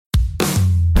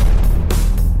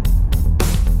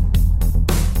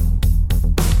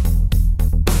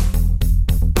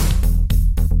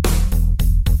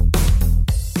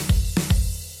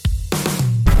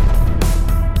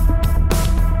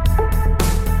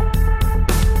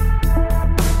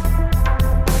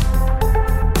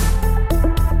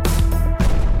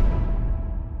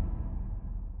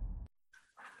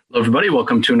Everybody.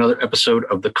 Welcome to another episode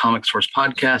of the Comic Source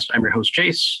Podcast. I'm your host,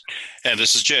 Jace. And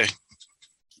this is Jay.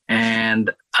 And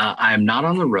I'm not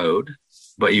on the road,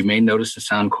 but you may notice the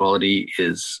sound quality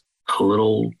is a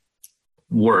little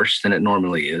worse than it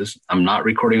normally is. I'm not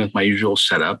recording with my usual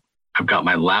setup. I've got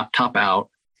my laptop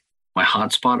out, my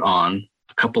hotspot on,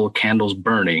 a couple of candles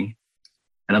burning,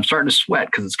 and I'm starting to sweat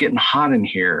because it's getting hot in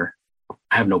here.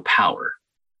 I have no power.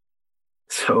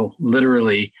 So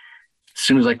literally, as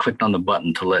soon as I clicked on the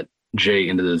button to let Jay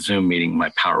into the Zoom meeting,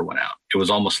 my power went out. It was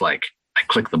almost like I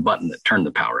clicked the button that turned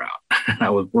the power out. I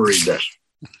was worried that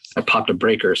I popped a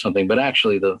breaker or something, but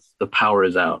actually the power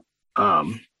is out for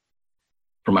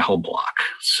my whole block.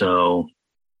 So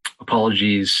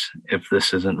apologies if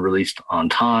this isn't released on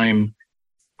time.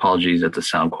 Apologies if the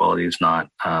sound quality is not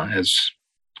as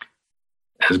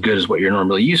good as what you're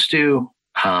normally used to.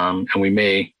 And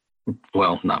we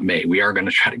are going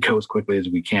to try to go as quickly as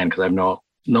we can because I have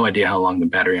no idea how long the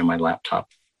battery on my laptop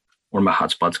or my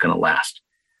hotspot's going to last.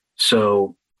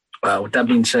 So with that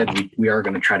being said, we are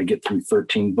going to try to get through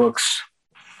 13 books.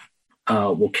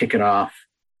 We'll kick it off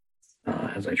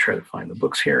as I try to find the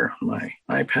books here on my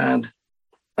iPad.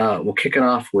 We'll kick it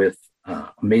off with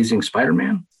Amazing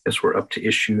Spider-Man. I guess we're up to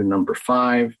issue number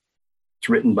 5. It's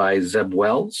written by Zeb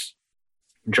Wells.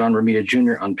 John Romita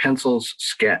Jr. on pencils,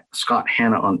 Scott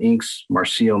Hanna on inks,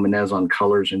 Marcio Menez on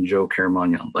colors, and Joe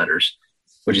Caramagna on letters.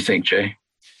 What do you think, Jay?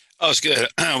 Oh, it's good.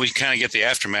 We kind of get the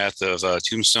aftermath of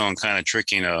Tombstone kind of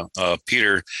tricking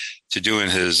Peter to doing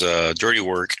his dirty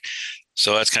work.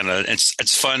 So that's kind of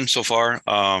it's fun so far.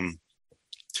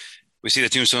 We see the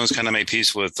Tombstones kind of make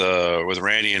peace with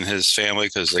Randy and his family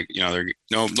because they're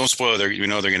don't spoil they're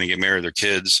going to get married, their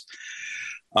kids.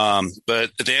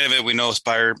 But at the end of it, we know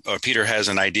Peter has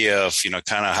an idea of,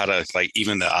 kind of how to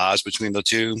even the odds between the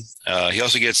two. He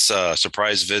also gets a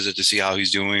surprise visit to see how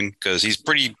he's doing because he's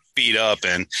pretty beat up.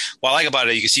 And what I like about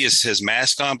it, you can see his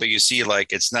mask on, but you see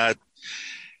it's not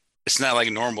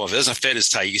like normal. If it doesn't fit as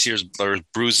tight, you can see there's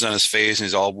bruises on his face and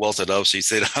he's all welted up. So he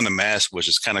stayed on the mask, which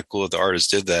is kind of cool that the artist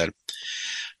did that.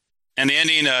 And the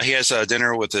ending, he has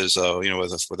dinner with his,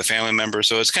 with a family member.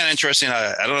 So it's kind of interesting.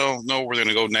 I don't know where we're going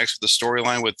to go next with the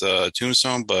storyline with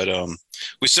Tombstone, but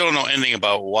we still don't know anything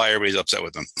about why everybody's upset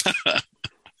with him.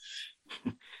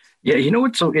 Yeah,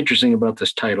 what's so interesting about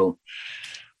this title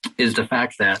is the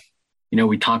fact that,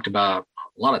 we talked about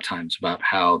a lot of times about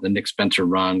how the Nick Spencer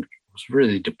run was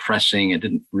really depressing. It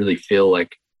didn't really feel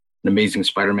like an Amazing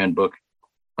Spider-Man book.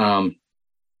 And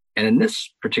in this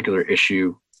particular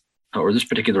issue, or this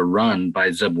particular run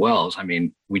by Zeb Wells,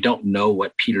 we don't know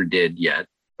what Peter did yet,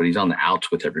 but he's on the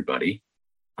outs with everybody.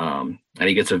 And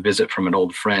he gets a visit from an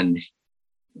old friend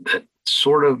that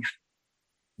sort of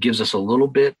gives us a little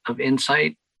bit of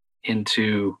insight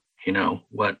into,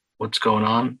 what's going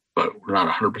on, but we're not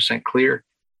 100% clear.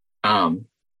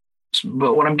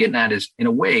 But what I'm getting at is, in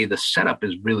a way, the setup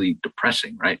is really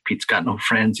depressing, right? Pete's got no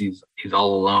friends. He's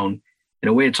all alone. In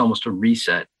a way, it's almost a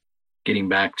reset, getting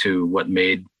back to what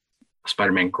made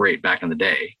Spider-Man great back in the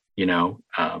day. He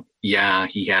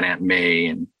had Aunt May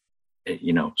and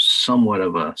somewhat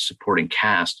of a supporting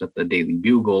cast at the Daily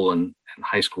Bugle and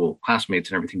high school classmates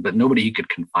and everything, but nobody he could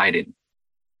confide in,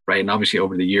 right? And obviously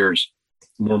over the years,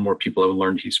 more and more people have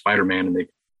learned he's Spider-Man and they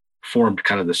formed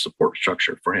kind of the support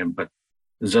structure for him. But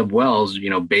Zeb Wells,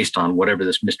 based on whatever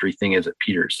this mystery thing is that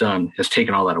Peter's done, has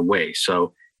taken all that away.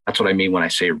 So that's what I mean when I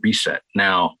say reset.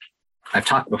 Now, I've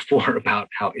talked before about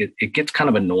how it gets kind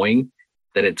of annoying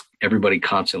that everybody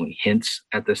constantly hints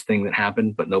at this thing that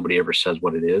happened, but nobody ever says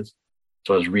what it is.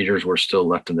 So as readers, we're still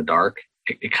left in the dark.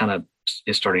 It kind of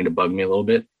is starting to bug me a little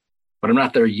bit, but I'm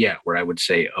not there yet where I would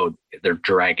say, oh, they're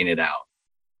dragging it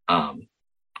out.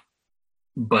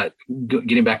 But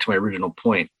getting back to my original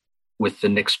point, with the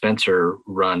Nick Spencer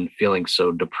run feeling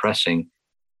so depressing,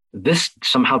 this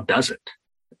somehow doesn't.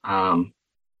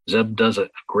 Zeb does a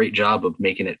great job of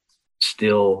making it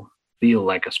still feel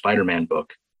like a Spider-Man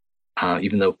book.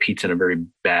 Even though Pete's in a very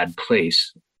bad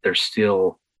place, there's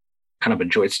still kind of a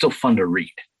joy. It's still fun to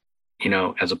read,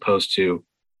 as opposed to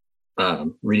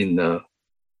reading the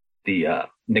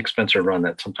Nick Spencer run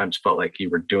that sometimes felt like you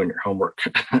were doing your homework,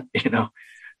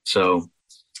 So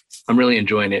I'm really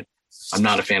enjoying it. I'm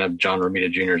not a fan of John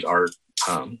Romita Jr.'s art.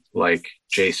 Like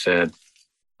Jay said,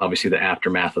 obviously the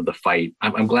aftermath of the fight.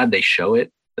 I'm glad they show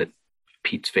it, that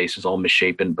Pete's face is all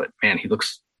misshapen, but man, he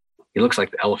looks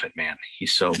like the Elephant Man.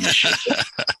 He's so misshapen.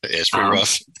 It's pretty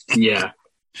rough. Yeah.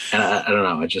 And I don't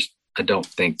know. I don't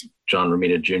think John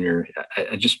Romita Jr.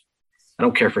 I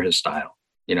don't care for his style.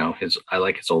 I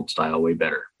like his old style way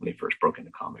better when he first broke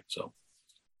into comics. So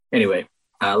anyway,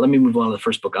 Let me move on to the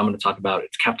first book I'm going to talk about.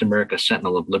 It's Captain America: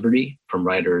 Sentinel of Liberty from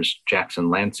writers Jackson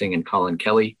Lansing and Colin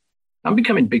Kelly. I'm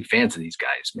becoming big fans of these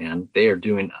guys, man. They are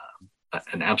doing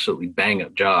an absolutely bang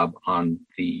up job on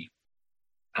the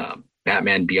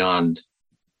Batman Beyond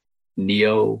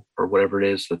Neo or whatever it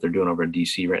is that they're doing over at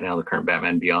DC right now, the current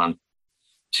Batman Beyond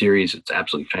series. It's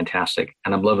absolutely fantastic.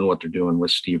 And I'm loving what they're doing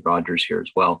with Steve Rogers here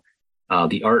as well.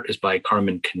 The art is by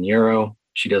Carmen Canero.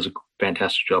 She does a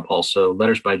fantastic job also.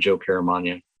 Letters by Joe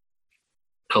Caramagna.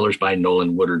 Colors by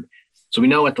Nolan Woodard. So we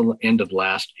know at the end of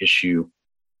last issue,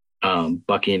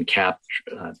 Bucky and Cap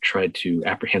tried to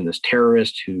apprehend this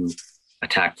terrorist who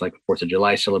attacked like the 4th of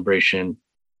July celebration.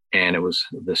 And it was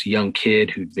this young kid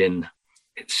who'd been,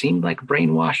 it seemed like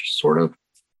brainwashed sort of.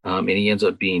 And he ends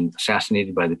up being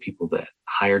assassinated by the people that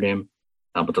hired him.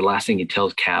 But the last thing he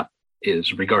tells Cap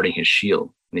is regarding his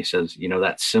shield. And he says,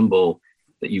 that symbol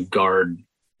that you guard,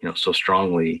 so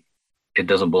strongly, it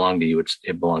doesn't belong to you.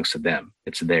 It belongs to them.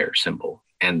 It's their symbol.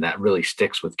 And that really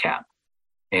sticks with Cap.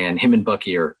 And him and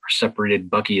Bucky are separated.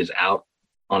 Bucky is out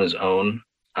on his own,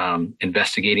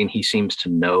 investigating. He seems to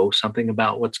know something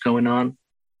about what's going on.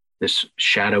 This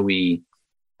shadowy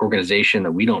organization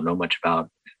that we don't know much about.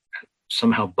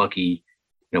 Somehow Bucky,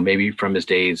 maybe from his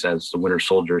days as the Winter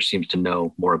Soldier, seems to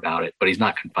know more about it, but he's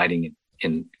not confiding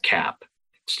in Cap,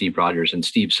 Steve Rogers, and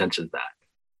Steve senses that.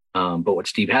 But what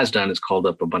Steve has done is called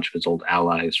up a bunch of his old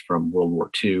allies from World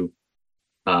War II,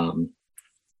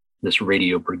 this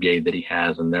radio brigade that he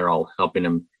has, and they're all helping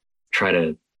him try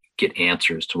to get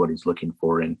answers to what he's looking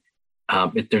for. And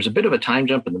there's a bit of a time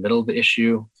jump in the middle of the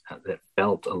issue that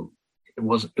felt it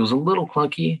was a little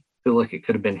clunky. I feel like it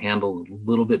could have been handled a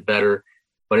little bit better,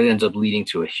 but it ends up leading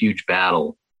to a huge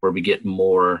battle where we get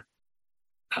more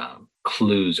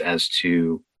clues as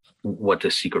to what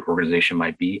the secret organization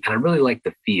might be. And I really like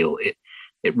the feel.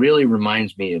 It really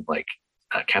reminds me of like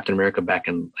Captain America back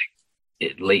in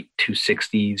like late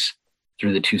 260s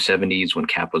through the 270s when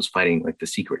Cap was fighting like the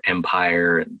secret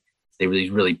empire, and they were these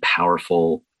really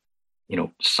powerful,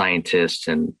 scientists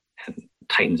and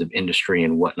titans of industry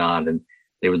and whatnot. And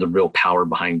they were the real power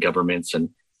behind governments. And,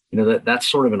 that's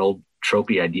sort of an old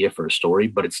tropey idea for a story,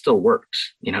 but it still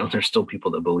works. There's still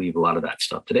people that believe a lot of that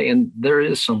stuff today. And there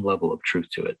is some level of truth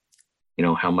to it.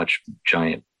 How much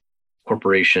giant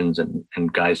corporations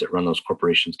and guys that run those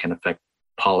corporations can affect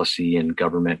policy and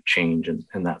government change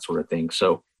and that sort of thing.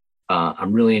 So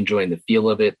I'm really enjoying the feel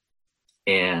of it.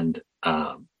 And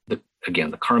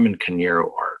the Carmen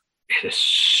Canero art, it is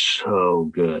so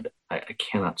good. I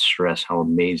cannot stress how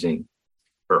amazing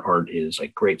her art is.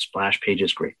 Like great splash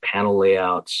pages, great panel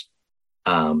layouts.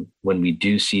 When we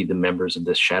do see the members of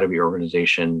this shadowy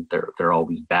organization, they're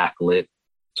always backlit,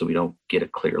 so we don't get a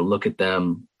clear look at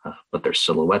them, but their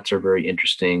silhouettes are very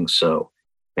interesting. So,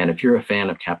 man, if you're a fan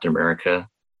of Captain America,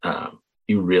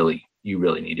 you really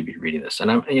need to be reading this. And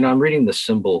I'm reading the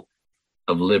Symbol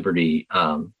of Liberty,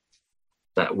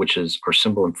 which is our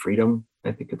Symbol of Freedom,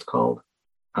 I think it's called,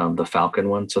 the Falcon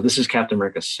one. So this is Captain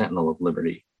America: Sentinel of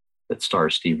Liberty that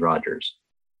stars Steve Rogers,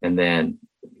 and then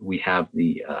we have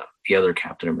the other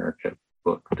Captain America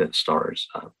book that stars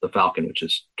the Falcon, which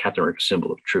is Captain America: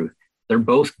 Symbol of Truth. They're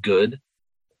both good,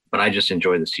 but I just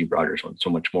enjoy the Steve Rogers one so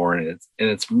much more, and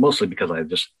it's mostly because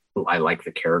I like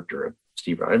the character of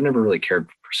Steve Rogers. I've never really cared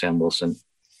for Sam Wilson,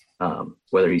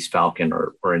 whether he's Falcon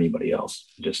or anybody else.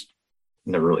 Just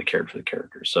never really cared for the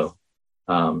character. So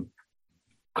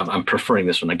I'm preferring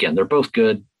this one. Again, they're both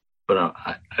good, but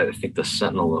I think the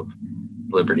Sentinel of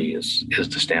Liberty is the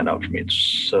standout for me. It's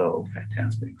so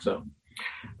fantastic. So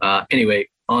anyway,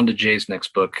 on to Jay's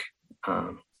next book.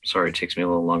 Sorry, it takes me a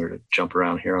little longer to jump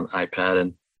around here on the iPad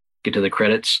and get to the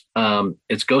credits.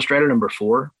 It's Ghost Rider number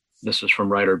 4. This is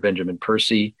from writer Benjamin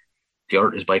Percy. The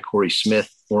art is by Corey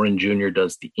Smith. Warren Jr.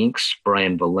 does the inks,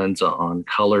 Brian Valenza on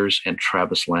colors, and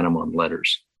Travis Lanham on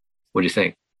letters. What do you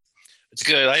think? It's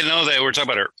good. I know that we were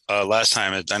talking about it last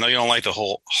time. I know you don't like the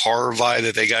whole horror vibe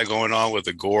that they got going on with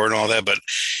the gore and all that, but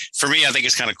for me, I think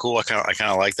it's kind of cool. I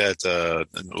kind of like that a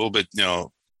little bit.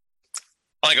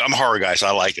 I'm a horror guy, so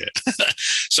I like it.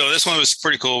 So this one was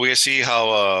pretty cool. We get to see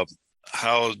how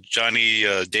Johnny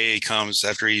Day comes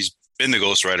after he's been the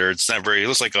Ghost Rider. He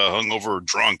looks like a hungover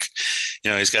drunk.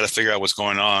 He's got to figure out what's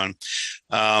going on.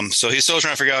 So he's still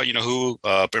trying to figure out, who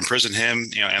imprisoned him,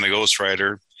 and the Ghost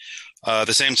Rider. At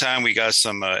the same time, we got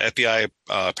some FBI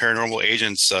paranormal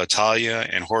agents, Talia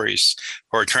and Horace,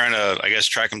 who are trying to, I guess,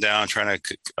 track him down, trying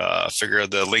to figure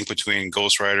out the link between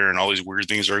Ghost Rider and all these weird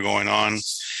things that are going on.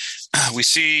 We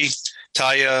see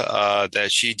Talia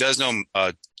that she does know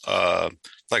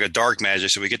like a dark magic,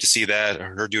 so we get to see that,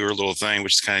 her do her little thing,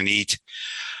 which is kind of neat.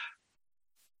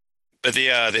 But the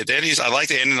endings, I like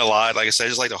the ending a lot. Like I said, I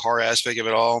just like the horror aspect of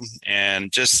it all,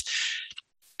 and just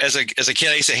as a kid,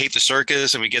 I used to hate the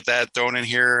circus, and we get that thrown in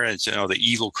here. It's the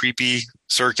evil, creepy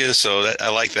circus. So I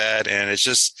like that, and it's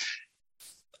just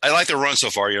I like the run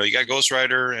so far. You got Ghost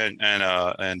Rider and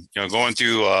going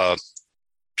through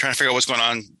trying to figure out what's going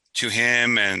on to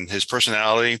him and his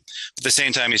personality. At the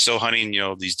same time, he's still hunting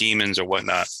these demons or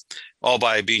whatnot, all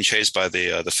by being chased by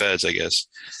the feds, I guess.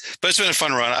 But it's been a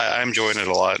fun run. I'm enjoying it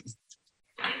a lot.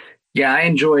 Yeah, I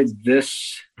enjoyed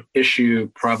this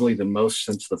issue probably the most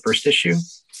since the first issue.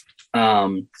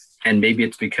 And maybe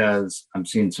it's because I'm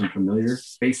seeing some familiar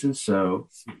faces. So,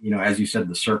 as you said,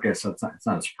 the circus, it's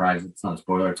not a surprise. It's not a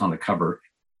spoiler. It's on the cover.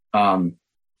 And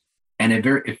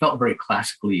it felt very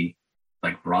classically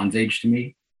like Bronze Age to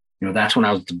me. That's when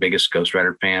I was the biggest Ghost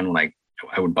Rider fan, when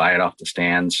I would buy it off the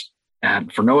stands.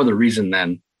 And for no other reason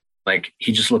than like,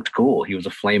 he just looked cool. He was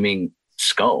a flaming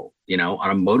skull, on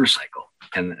a motorcycle.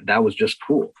 And that was just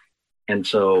cool. And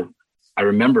so I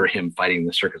remember him fighting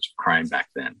the Circus of Crime back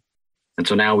then. And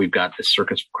so now we've got this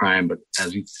Circus of Crime, but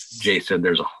as Jay said,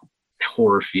 there's a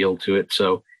horror feel to it.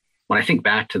 So when I think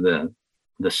back to the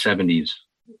 70s,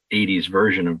 80s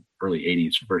version of early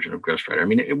 80s version of Ghost Rider, I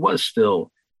mean, there was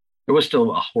still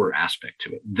a horror aspect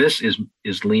to it. This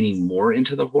is leaning more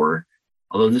into the horror,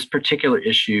 although this particular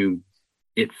issue,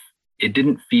 it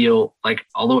didn't feel like,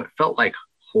 although it felt like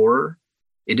horror,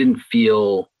 it didn't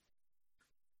feel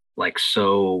like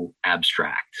so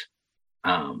abstract.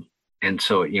 And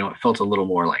so, it felt a little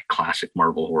more like classic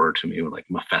Marvel horror to me, with like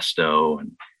Mephisto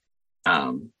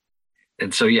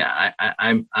and so, yeah,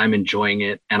 I'm enjoying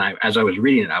it. And as I was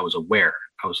reading it, I was aware.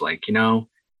 I was like,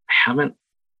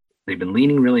 they've been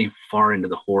leaning really far into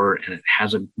the horror and it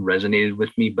hasn't resonated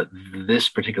with me, but this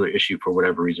particular issue, for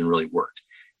whatever reason, really worked.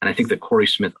 And I think that Corey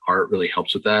Smith art really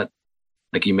helps with that.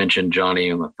 Like you mentioned, Johnny,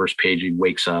 on the first page, he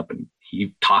wakes up and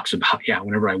he talks about,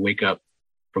 whenever I wake up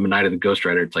from a night of the Ghost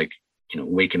Rider, it's like,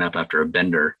 waking up after a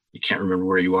bender. You can't remember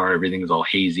where you are. Everything is all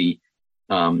hazy.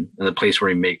 And the place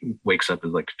where he wakes up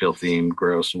is like filthy and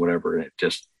gross and whatever. And it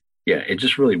just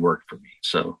really worked for me.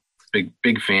 So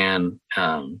big fan.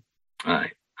 I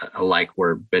like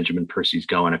where Benjamin Percy's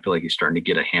going. I feel like he's starting to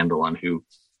get a handle on who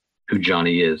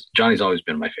Johnny is. Johnny's always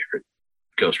been my favorite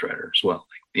Ghost Rider as well.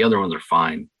 Like, the other ones are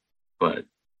fine, but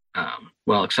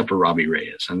except for Robbie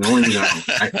Reyes. And the only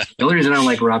reason I don't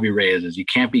like Robbie Reyes is you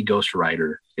can't be Ghost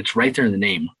Rider. It's right there in the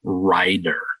name,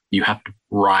 rider. You have to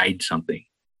ride something.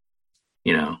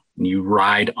 You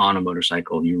ride on a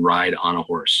motorcycle. You ride on a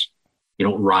horse. You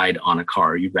don't ride on a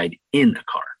car. You ride in a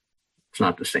car. It's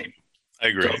not the same. I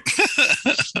agree.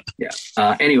 So, yeah.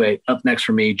 Anyway, up next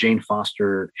for me, Jane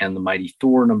Foster and the Mighty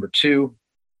Thor #2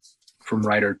 from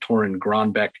writer Torin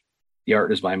Gronbeck. The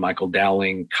art is by Michael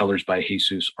Dowling, colors by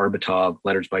Jesus Arbitov,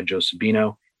 letters by Joe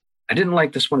Sabino. I didn't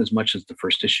like this one as much as the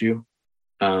first issue.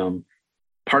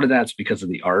 Part of that's because of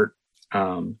the art.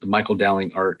 The Michael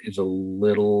Dowling art is a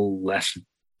little less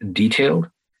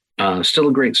detailed. Still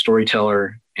a great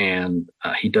storyteller, and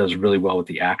he does really well with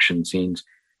the action scenes.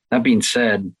 That being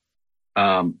said,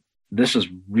 this is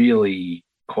really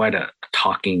quite a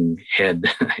talking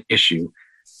head issue.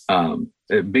 A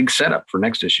big setup for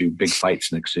next issue, big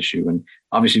fights next issue. And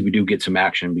obviously we do get some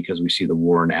action because we see the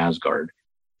war in Asgard.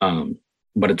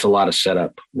 But it's a lot of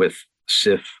setup with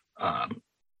Sif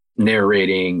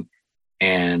narrating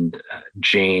and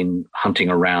Jane hunting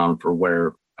around for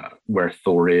where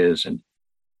Thor is and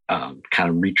kind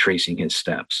of retracing his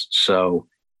steps. So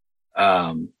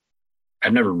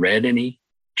I've never read any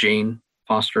Jane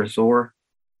Foster Thor.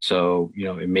 So,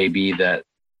 it may be that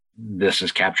this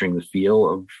is capturing the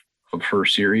feel of her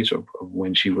series of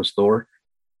when she was Thor.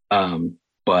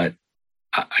 But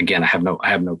again, I have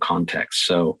no context.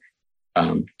 So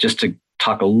just to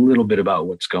talk a little bit about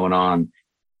what's going on,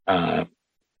 and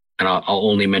I'll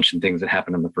only mention things that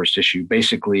happened in the first issue.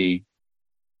 Basically,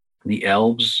 the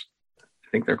elves, I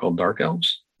think they're called Dark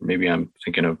Elves. Maybe I'm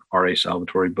thinking of R.A.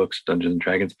 Salvatore books, Dungeons and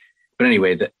Dragons. But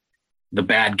anyway, the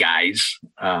bad guys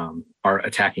are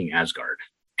attacking Asgard.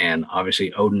 And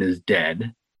obviously Odin is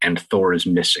dead and Thor is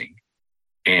missing.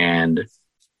 And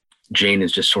Jane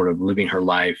is just sort of living her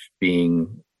life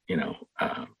being,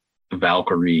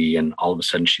 Valkyrie. And all of a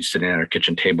sudden she's sitting at her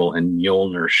kitchen table and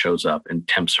Mjolnir shows up and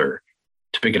tempts her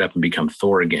to pick it up and become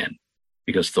Thor again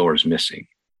because Thor is missing.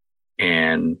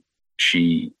 And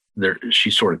she's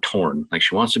sort of torn. Like,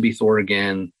 she wants to be Thor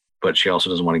again, but she also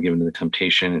doesn't want to give in to the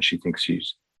temptation. And she thinks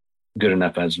she's good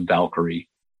enough as Valkyrie.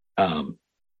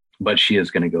 But she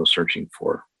is going to go searching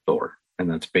for Thor. And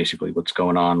that's basically what's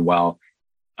going on while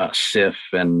Sif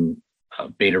and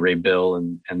Beta Ray Bill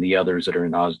and the others that are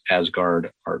in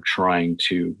Asgard are trying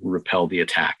to repel the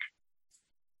attack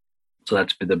So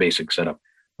that's the basic setup.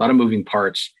 A lot of moving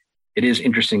parts. It is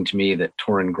interesting to me that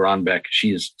Torunn Grønbekk,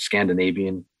 she is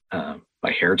Scandinavian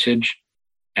by heritage.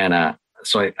 And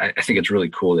so I think it's really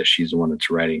cool that she's the one that's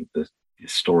writing the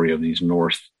story of these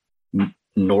Norse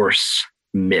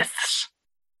myths.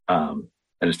 I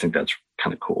just think that's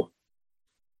kind of cool.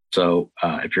 So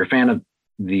if you're a fan of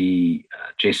the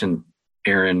Jason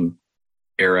Aaron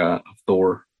era of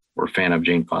Thor, or a fan of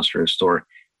Jane Foster as Thor,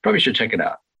 probably should check it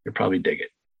out. You'll probably dig it.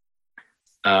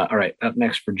 All right, up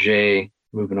next for Jay,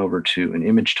 moving over to an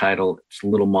Image title. It's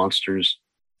Little Monsters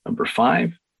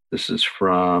 #5. This is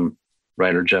from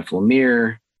writer Jeff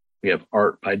Lemire. We have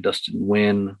art by Dustin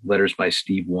Nguyen, letters by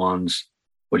Steve Wands.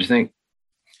 What do you think?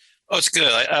 Oh, it's good.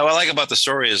 What I like about the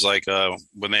story is like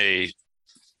when they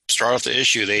start off the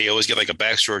issue, they always get like a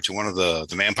backstory to one of the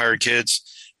vampire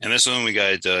kids. And this one we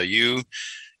got you,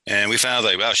 and we found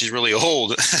out like, wow, she's really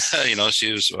old.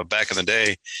 She was back in the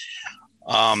day.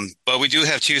 But we do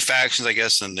have two factions, I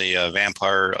guess, in the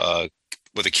vampire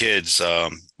with the kids.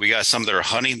 We got some that are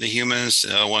hunting the humans,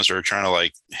 and other ones that are trying to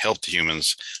like help the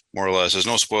humans, more or less. There's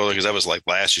no spoiler because that was like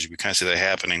last year. We kind of see that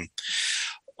happening.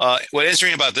 What's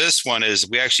interesting about this one is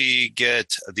we actually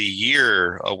get the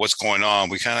year of what's going on.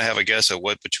 We kind of have a guess at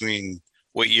what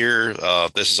year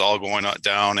this is all going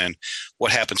down and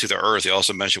what happened to the Earth. They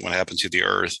also mentioned what happened to the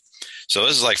Earth. So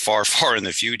this is like far, far in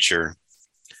the future.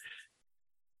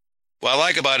 What I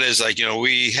like about it is like,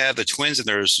 we have the twins, and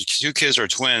there's two kids are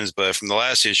twins, but from the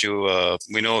last issue,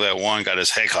 we know that one got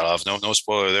his head cut off. No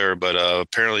spoiler there, but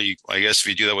apparently, I guess if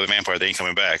you do that with a vampire, they ain't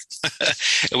coming back.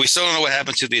 And we still don't know what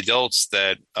happened to the adults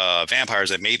that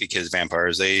vampires that made the kids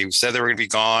vampires. They said they were going to be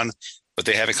gone, but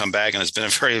they haven't come back, and it's been a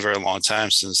very, very long time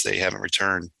since they haven't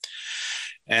returned.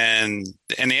 And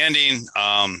in the ending,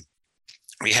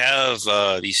 we have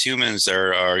these humans that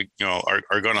are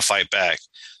going to fight back.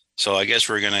 So I guess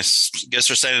they're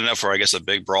setting it up for, I guess, a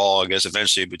big brawl, I guess,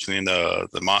 eventually between the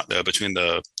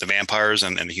vampires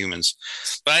and the humans.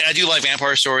 But I do like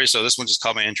vampire stories, so this one just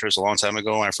caught my interest a long time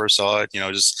ago when I first saw it.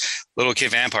 Just little kid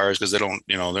vampires, because they don't,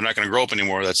 they're not going to grow up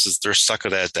anymore. They're stuck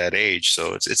at that age.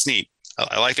 So it's neat.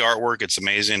 I like the artwork; it's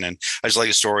amazing, and I just like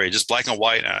the story. Just black and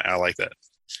white, I like that.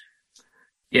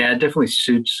 Yeah, it definitely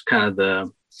suits kind of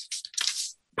the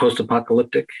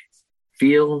post-apocalyptic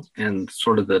feel and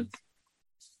sort of the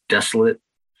desolate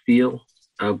feel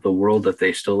of the world that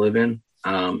they still live in.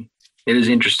 It is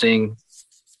interesting.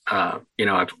 I've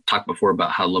talked before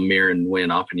about how Lemire and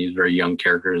Nguyen often use very young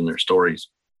characters in their stories.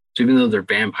 So even though they're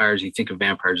vampires, you think of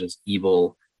vampires as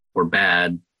evil or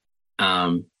bad.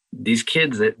 These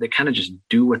kids, they kind of just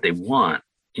do what they want,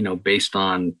 based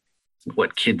on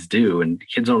what kids do. And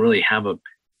kids don't really have a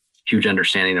huge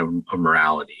understanding of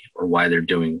morality or why they're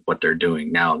doing what they're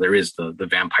doing. Now, there is the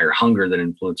vampire hunger that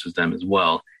influences them as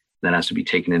well. That has to be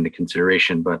taken into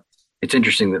consideration. But it's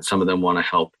interesting that some of them want to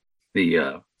help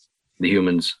the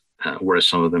humans, whereas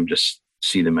some of them just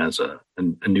see them as a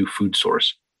new food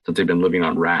source, that they've been living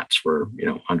on rats for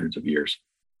hundreds of years.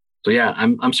 So yeah,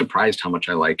 I'm surprised how much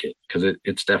I like it, because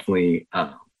it's definitely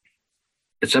a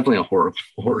horror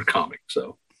comic.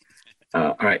 So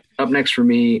all right, up next for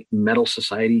me, Metal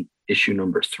Society issue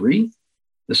 #3.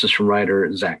 This is from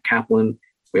writer Zach Kaplan.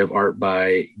 We have art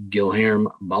by Guilherme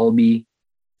Balbi.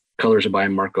 Colors are by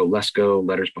Marco Lesko,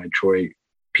 letters by Troy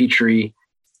Petrie.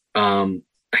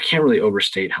 I can't really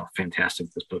overstate how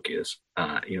fantastic this book is.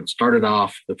 It started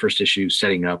off the first issue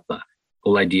setting up the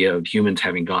whole idea of humans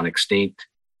having gone extinct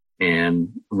and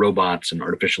robots and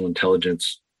artificial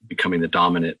intelligence becoming the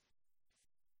dominant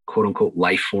quote unquote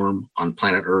life form on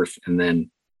planet Earth, and then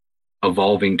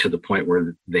evolving to the point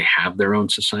where they have their own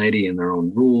society and their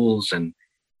own rules and,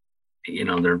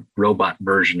 their robot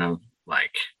version of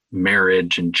like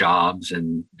marriage and jobs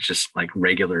and just like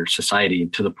regular society,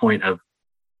 to the point of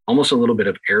almost a little bit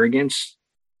of arrogance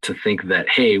to think that,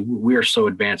 hey, we are so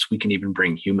advanced, we can even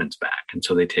bring humans back. And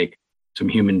so they take some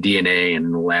human DNA and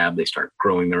in the lab, they start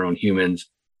growing their own humans.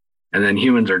 And then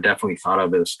humans are definitely thought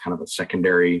of as kind of a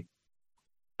secondary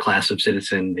class of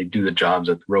citizen. They do the jobs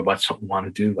that the robots don't want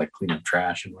to do, like clean up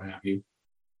trash and what have you.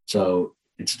 So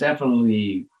it's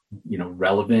definitely,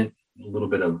 relevant, a little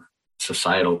bit of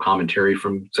societal commentary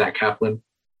from Zach Kaplan,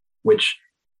 which,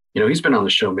 he's been on the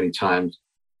show many times.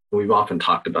 We've often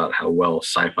talked about how well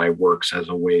sci-fi works as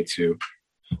a way to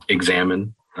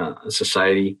examine a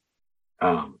society.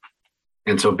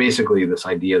 And so basically this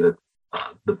idea that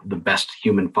the best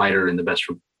human fighter and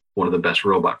one of the best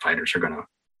robot fighters are going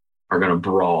to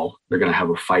brawl. They're going to have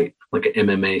a fight, like an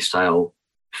MMA style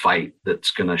fight,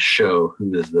 that's going to show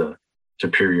who is the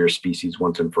superior species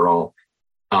once and for all.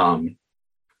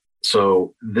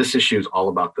 So this issue is all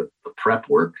about the prep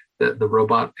work that the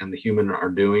robot and the human are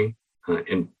doing.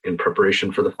 in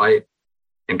preparation for the fight,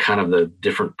 and kind of the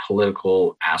different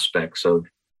political aspects of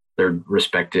their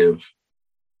respective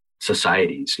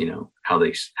societies. How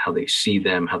they see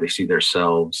them, how they see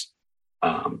themselves,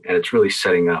 and it's really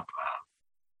setting up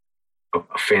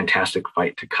a fantastic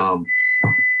fight to come.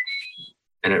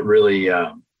 And it really,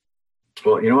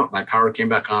 well, you know what? My power came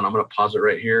back on. I'm going to pause it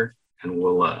right here, and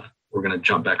we're going to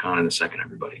jump back on in a second,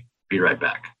 everybody. Be right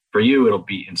back. For you, it'll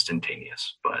be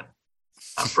instantaneous, but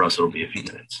for us, it'll be a few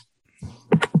minutes.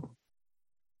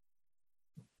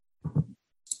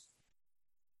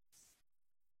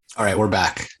 All right, we're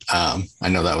back. I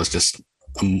know that was just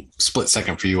a split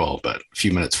second for you all, but a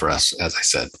few minutes for us, as I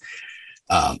said.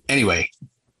 Anyway,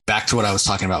 back to what I was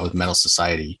talking about with Metal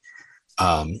Society.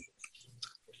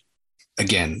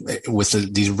 Again,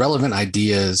 with these relevant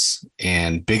ideas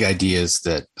and big ideas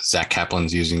that Zack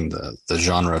Kaplan's using the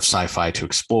genre of sci-fi to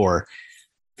explore,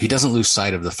 he doesn't lose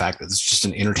sight of the fact that it's just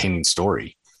an entertaining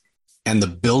story. And the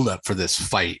buildup for this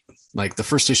fight, like the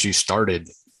first issue started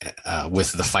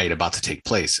with the fight about to take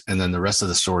place, and then the rest of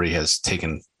the story has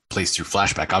taken place through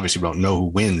flashback. Obviously, we don't know who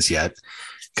wins yet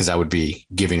because that would be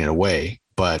giving it away.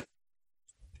 But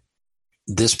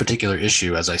this particular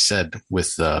issue, as I said,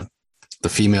 with the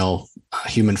female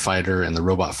human fighter and the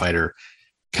robot fighter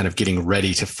kind of getting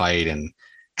ready to fight and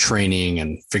training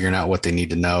and figuring out what they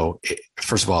need to know.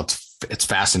 First of all, it's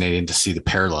fascinating to see the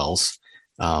parallels,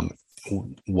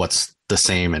 what's the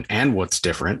same and what's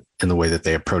different in the way that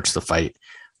they approach the fight.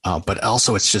 But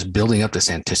also it's just building up this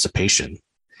anticipation.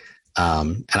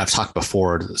 And I've talked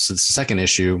before, so the second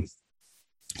issue.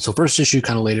 So first issue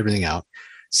kind of laid everything out.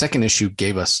 Second issue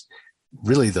gave us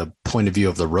really the point of view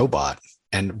of the robot.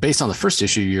 And based on the first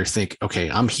issue, you think,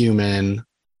 okay, I'm human.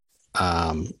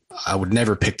 I would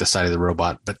never pick the side of the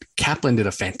robot, but Kaplan did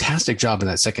a fantastic job in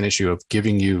that second issue of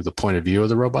giving you the point of view of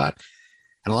the robot.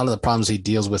 And a lot of the problems he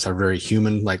deals with are very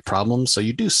human-like problems. So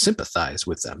you do sympathize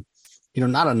with them,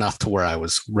 not enough to where I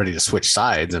was ready to switch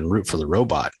sides and root for the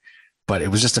robot, but it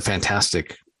was just a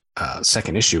fantastic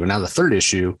second issue. And now the third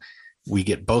issue, we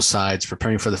get both sides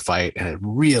preparing for the fight, and it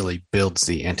really builds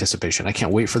the anticipation. I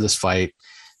can't wait for this fight.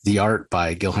 The art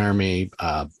by Guilherme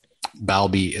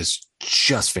Balbi is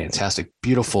just fantastic.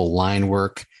 Beautiful line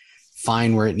work,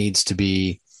 fine where it needs to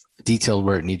be, detailed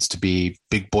where it needs to be,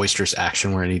 big boisterous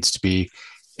action where it needs to be.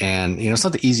 And, it's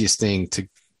not the easiest thing to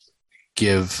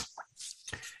give,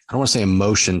 I don't want to say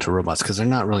emotion to robots because they're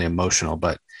not really emotional,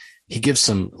 but he gives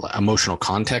some emotional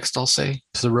context, I'll say,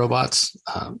 to the robots,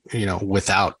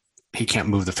 without, he can't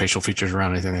move the facial features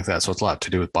around, anything like that. So it's a lot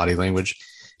to do with body language.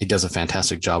 He does a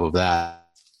fantastic job of that.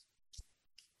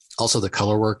 Also, the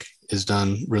color work is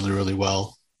done really, really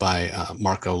well by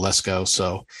Marco Lesko.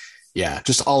 So, yeah,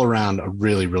 just all around a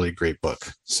really, really great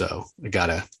book. So I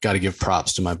gotta give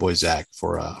props to my boy Zach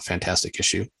for a fantastic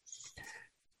issue.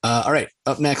 All right,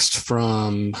 up next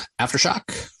from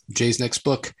Aftershock, Jay's next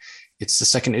book. It's the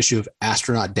second issue of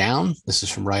Astronaut Down. This is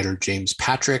from writer James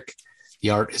Patrick.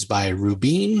 The art is by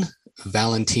Rubin.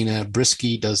 Valentina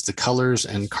Brisky does the colors,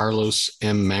 and Carlos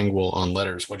M. Mangual on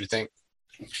letters. What do you think?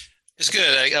 It's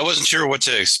good. I wasn't sure what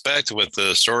to expect with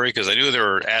the story because I knew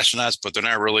there were astronauts, but they're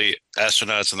not really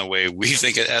astronauts in the way we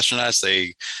think of astronauts.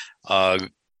 They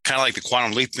kind of like the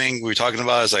quantum leap thing we were talking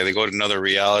about. Is like they go to another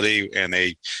reality and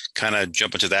they kind of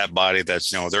jump into that body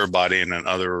that's their body in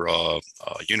another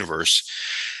universe.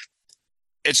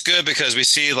 It's good because we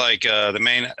see like the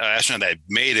main astronaut that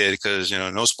made it, because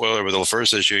no spoiler with the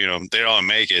first issue, they don't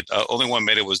make it. Only one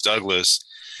made it was Douglas.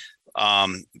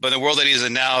 But in the world that he's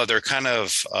in now, they're kind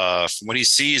of from what he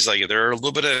sees, like they're a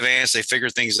little bit advanced. They figure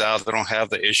things out. They don't have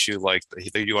the issue like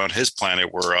they do on his planet,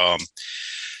 where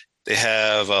they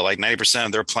have like 90%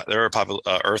 of their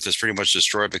Earth is pretty much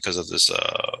destroyed because of this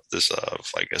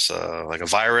I guess like a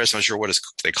virus. I'm not sure what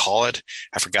they call it.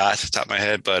 I forgot off the top of my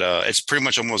head, but it's pretty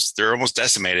much they're almost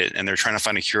decimated, and they're trying to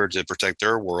find a cure to protect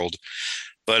their world.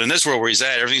 But in this world where he's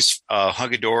at, everything's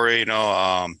hunky dory.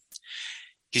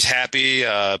 He's happy,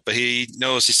 but he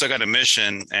knows he's still got a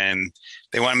mission, and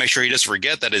they want to make sure he doesn't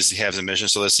forget that he has a mission.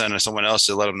 So they send someone else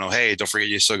to let him know, hey, don't forget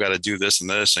you still got to do this and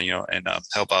this, and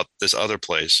help out this other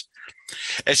place.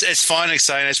 It's fun,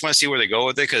 exciting. I just want to see where they go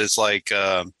with it, because it's like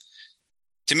to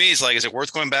me, it's like, is it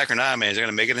worth going back or not? I mean, is it going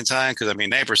to make it in time? Because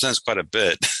 90% is quite a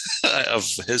bit of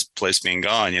his place being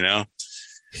gone.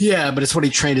 Yeah, but it's what he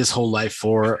trained his whole life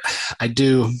for.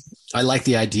 I like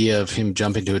the idea of him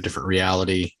jumping to a different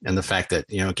reality, and the fact that,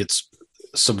 it gets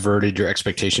subverted your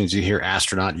expectations. You hear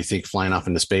astronaut, you think flying off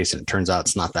into space, and it turns out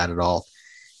it's not that at all.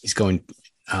 He's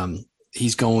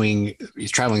traveling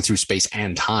through space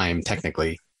and time,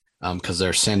 technically, because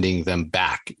they're sending them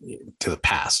back to the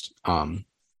past,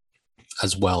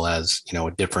 as well as,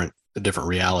 a different a different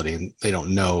reality, and they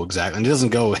don't know exactly. And it doesn't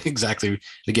go exactly.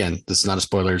 Again, this is not a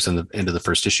spoiler. It's in the end of the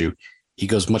first issue. He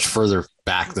goes much further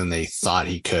back than they thought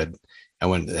he could,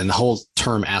 and the whole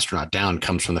term "astronaut down"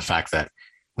 comes from the fact that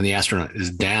when the astronaut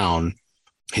is down,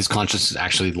 his consciousness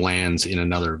actually lands in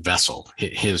another vessel,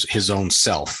 his own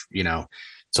self.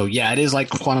 So yeah, it is like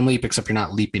Quantum Leap, except you're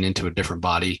not leaping into a different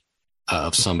body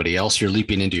of somebody else. You're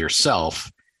leaping into yourself,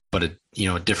 but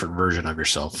a different version of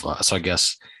yourself. So I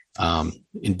guess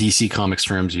in DC Comics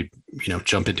terms, you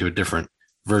jump into a different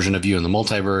version of you in the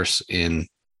multiverse. In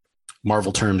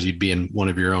Marvel terms, you'd be in one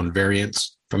of your own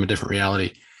variants from a different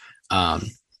reality.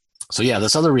 So yeah,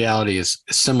 this other reality is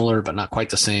similar, but not quite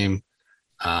the same.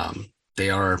 They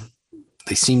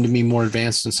seem to be more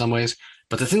advanced in some ways.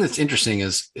 But the thing that's interesting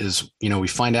is we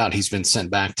find out he's been sent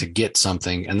back to get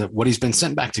something, and what he's been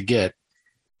sent back to get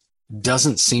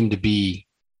doesn't seem to be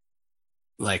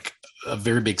like a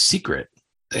very big secret.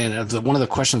 And one of the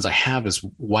questions I have is,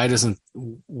 why doesn't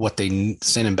what they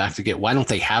send him back to get, why don't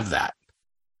they have that?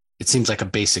 It seems like a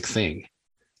basic thing.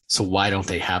 So why don't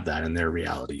they have that in their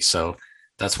reality? So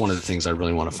that's one of the things I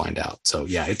really want to find out. So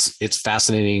yeah, it's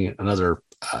fascinating. Another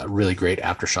really great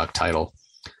Aftershock title.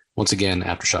 Once again,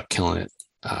 Aftershock killing it.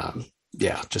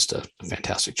 Just a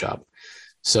fantastic job.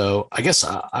 So I guess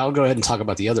I'll go ahead and talk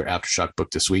about the other Aftershock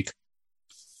book this week.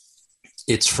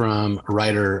 It's from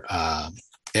writer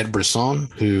Ed Brisson,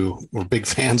 who we're big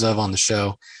fans of on the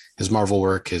show. His Marvel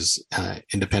work, his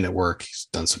independent work. He's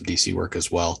done some DC work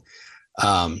as well.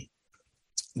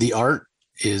 The art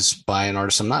is by an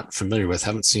artist I'm not familiar with,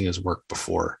 haven't seen his work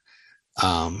before.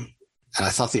 And I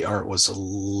thought the art was a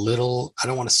little, I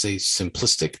don't want to say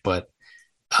simplistic, but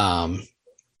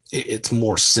it's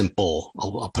more simple.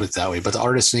 I'll put it that way. But the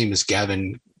artist's name is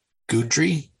Gavin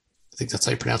Guidry. I think that's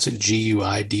how you pronounce it.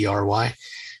 Guidry.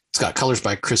 It's got colors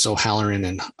by Chris O'Halloran,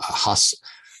 and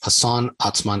Hassan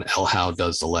Otsman Elhau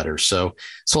does the letters. So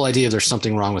this whole idea of there's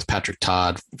something wrong with Patrick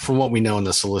Todd. From what we know in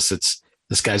the solicits,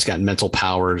 this guy's got mental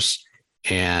powers,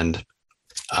 and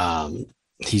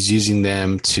he's using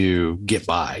them to get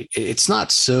by. It's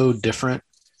not so different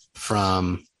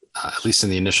from, at least in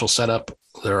the initial setup.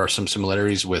 There are some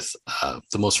similarities with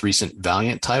the most recent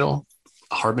Valiant title,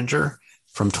 Harbinger,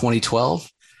 from 2012,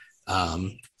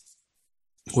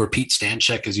 where Pete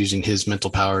Stanchek is using his mental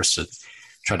powers to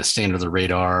try to stay under the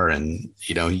radar, and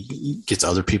he gets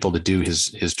other people to do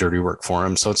his dirty work for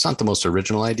him. So it's not the most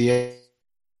original idea,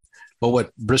 but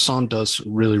what Brisson does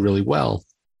really, really well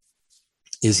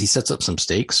is he sets up some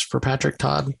stakes for Patrick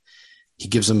Todd. He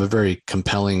gives him a very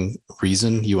compelling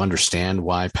reason. You understand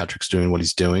why Patrick's doing what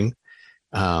he's doing.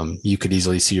 You could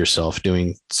easily see yourself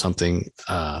doing something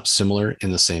similar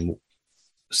in the same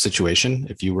situation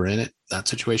if you were in that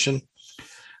situation.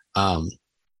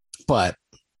 But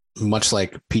much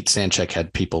like Pete Stanchek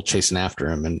had people chasing after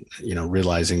him, and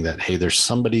realizing that, hey, there's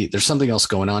something else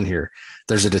going on here.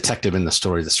 There's a detective in the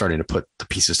story that's starting to put the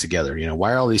pieces together.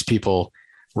 Why are all these people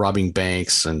robbing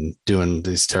banks and doing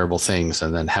these terrible things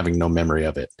and then having no memory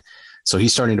of it? So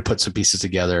he's starting to put some pieces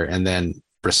together, and then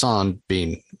Brisson,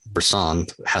 being Brisson,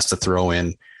 has to throw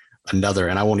in another,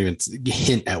 and I won't even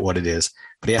hint at what it is,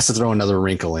 but he has to throw another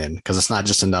wrinkle in, because it's not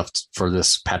just enough for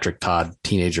this Patrick Todd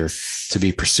teenager to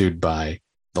be pursued by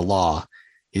the law.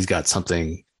 He's got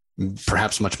something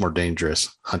perhaps much more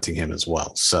dangerous hunting him as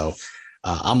well. So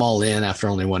I'm all in after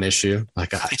only one issue.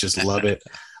 Like, I just love it.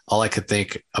 All I could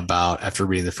think about after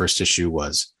reading the first issue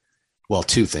was, well,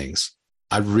 two things.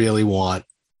 I really want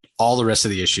all the rest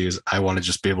of the issues. I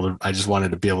just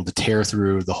wanted to be able to tear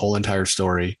through the whole entire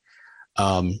story.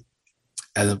 And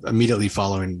immediately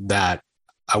following that,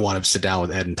 I want to sit down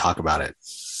with Ed and talk about it,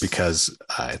 because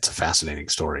it's a fascinating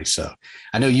story. So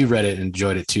I know you read it and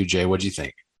enjoyed it too, Jay. What do you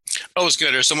think? Oh, it's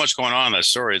good. There's so much going on in that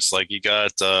story. It's like you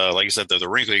got, like I said, the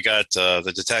wrinkle. You got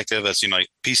the detective that's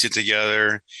piece it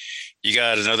together. You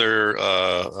got another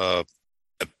a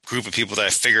group of people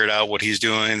that figured out what he's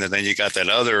doing, and then you got that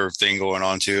other thing going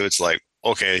on too. It's like,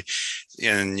 okay,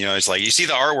 and it's like you see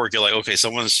the artwork, you're like, okay,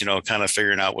 someone's kind of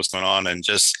figuring out what's going on, and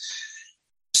just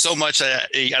so much I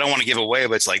don't want to give away,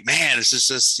 but it's like, man, this is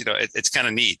just it's kind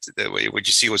of neat that way. Would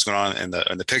you see what's going on in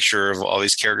the picture of all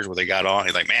these characters, what they got on?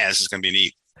 You're like, man, this is going to be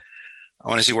neat. I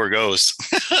want to see where it goes.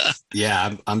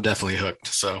 Yeah, I'm definitely hooked.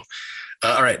 So,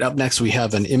 all right. Up next, we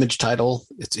have an Image title.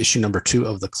 It's issue number 2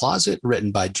 of The Closet,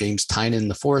 written by James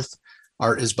Tynion IV.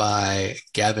 Art is by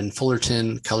Gavin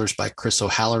Fullerton. Colors by Chris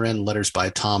O'Halloran. Letters by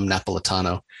Tom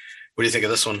Napolitano. What do you think of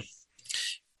this one?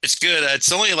 It's good.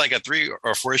 It's only like a 3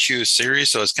 or 4 issue series,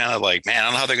 so it's kind of like, man, I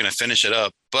don't know how they're going to finish it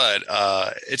up. But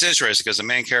it's interesting because the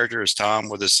main character is Tom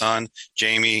with his son,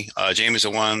 Jamie. Jamie's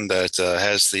the one that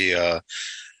has the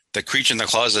the creature in the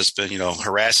closet that's been,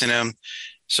 harassing him.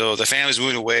 So the family's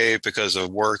moving away because of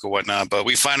work or whatnot. But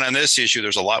we find on this issue,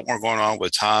 there's a lot more going on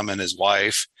with Tom and his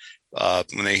wife.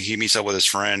 When he meets up with his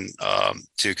friend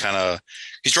to kind of,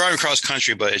 he's driving across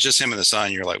country, but it's just him and the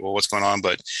son. You're like, well, what's going on?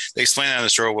 But they explain that in the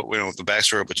story, the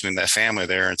backstory between that family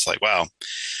there. And it's like, wow.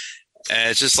 And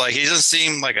it's just like, he doesn't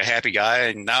seem like a happy guy.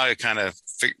 And now you kind of,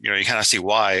 you kind of see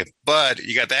why, but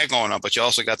you got that going on, but you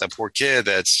also got that poor kid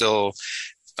that's still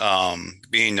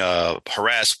being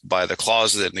harassed by the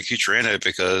closet and the creature in it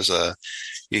because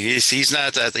he's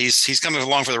not that he's coming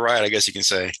along for the ride, I guess you can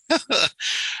say.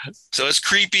 So it's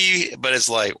creepy, but it's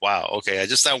like, wow, okay,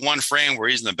 just that one frame where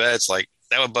he's in the bed, it's like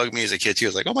that would bug me as a kid too.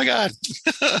 It's like, oh my god.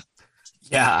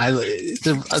 Yeah,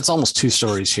 it's almost two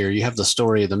stories here. You have the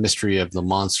story of the mystery of the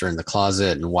monster in the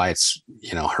closet and why it's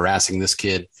harassing this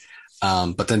kid,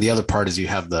 but then the other part is you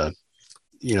have the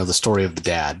story of the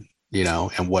dad,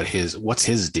 and what's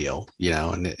his deal,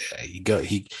 and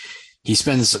he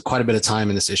spends quite a bit of time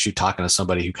in this issue talking to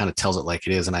somebody who kind of tells it like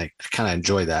it is. And I kind of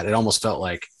enjoy that. It almost felt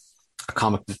like a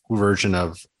comic version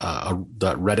of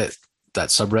that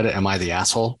subreddit. Am I the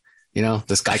asshole?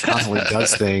 This guy constantly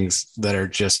does things that are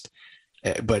just,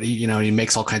 but he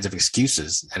makes all kinds of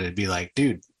excuses, and it'd be like,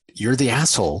 dude, you're the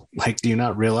asshole. Like, do you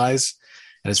not realize?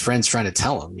 And his friend's trying to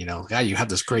tell him, yeah, you have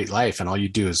this great life and all you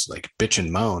do is like bitch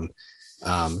and moan.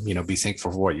 Be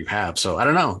thankful for what you have. So I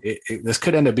don't know. This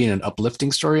could end up being an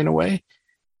uplifting story in a way.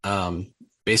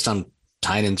 Based on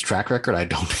Tynan's track record, I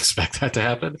don't expect that to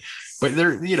happen. But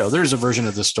there's a version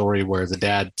of the story where the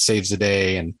dad saves the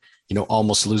day and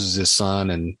almost loses his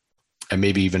son and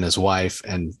maybe even his wife,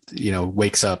 and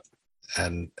wakes up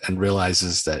and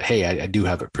realizes that, hey, I do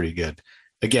have it pretty good.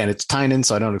 Again, it's Tynan,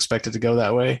 so I don't expect it to go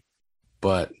that way.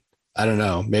 But I don't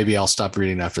know. Maybe I'll stop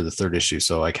reading after the third issue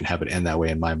so I can have it end that way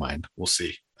in my mind. We'll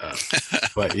see.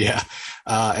 But yeah.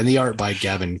 And the art by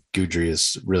Gavin Guidry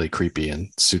is really creepy and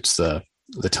suits the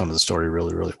tone of the story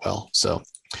really, really well. So,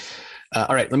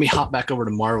 all right, let me hop back over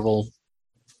to Marvel.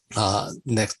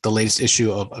 Next, the latest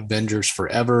issue of Avengers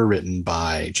Forever, written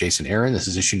by Jason Aaron. This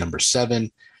is issue number 7.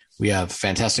 We have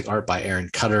fantastic art by Aaron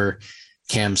Cutter.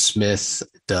 Cam Smith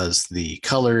does the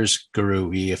colors, Cam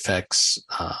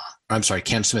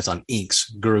Smith on inks,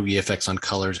 Guru EFX on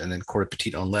colors, and then Corey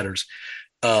Petit on letters.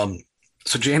 So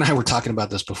Jay and I were talking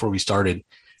about this before we started.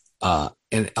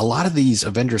 And a lot of these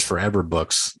Avengers Forever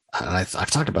books, and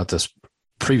I've talked about this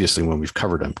previously when we've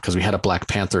covered them, because we had a Black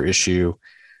Panther issue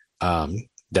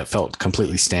that felt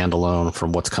completely standalone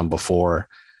from what's come before.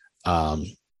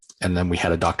 And then we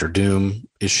had a Doctor Doom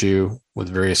issue with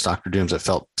various Doctor Dooms that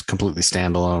felt completely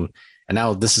standalone. And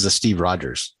now this is a Steve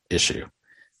Rogers issue.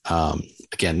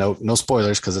 Again, no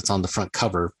spoilers because it's on the front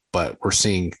cover, but we're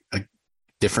seeing a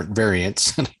different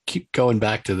variants. And I keep going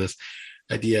back to this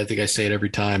idea. I think I say it every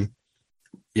time,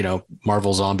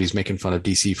 Marvel Zombies making fun of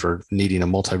DC for needing a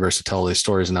multiverse to tell these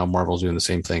stories. And now Marvel's doing the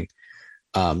same thing.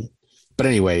 But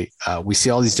anyway, we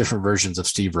see all these different versions of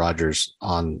Steve Rogers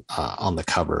on the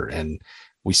cover. And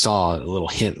we saw a little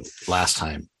hint last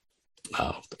time,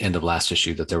 end of last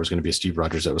issue, that there was going to be a Steve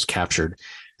Rogers that was captured.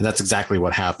 And that's exactly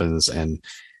what happens. And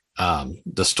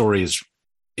the story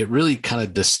it really kind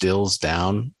of distills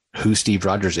down who Steve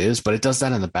Rogers is, but it does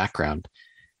that in the background.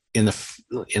 In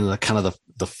the kind of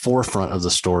the forefront of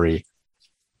the story,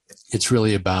 it's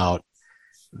really about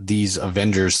these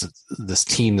Avengers, this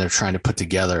team they're trying to put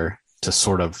together to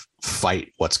sort of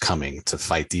fight what's coming, to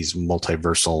fight these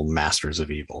multiversal masters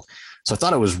of evil. So I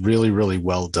thought it was really, really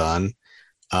well done.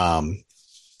 And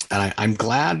I'm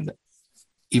glad,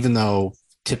 even though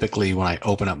typically when I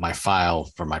open up my file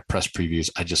for my press previews,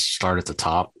 I just start at the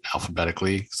top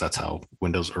alphabetically, because that's how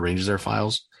Windows arranges their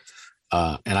files.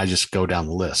 And I just go down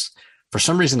the list. For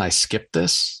some reason, I skipped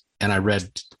this and I read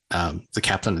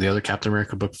the other Captain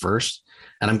America book first.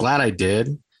 And I'm glad I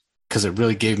did, because it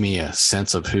really gave me a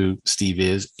sense of who Steve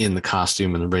is in the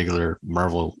costume in the regular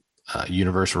Marvel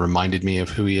universe. It reminded me of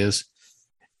who he is.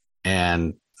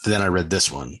 And then I read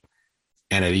this one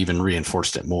and it even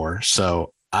reinforced it more.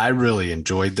 So I really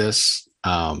enjoyed this.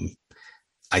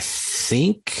 I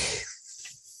think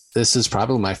this is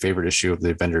probably my favorite issue of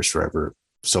the Avengers Forever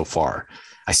so far.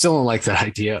 I still don't like that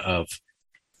idea of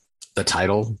the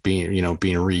title being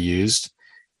reused.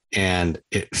 And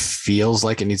it feels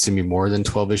like it needs to be more than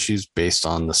 12 issues based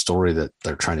on the story that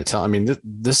they're trying to tell. I mean,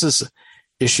 this is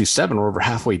issue 7. We're over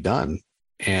halfway done.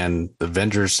 And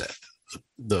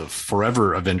the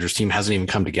Forever Avengers team hasn't even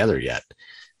come together yet,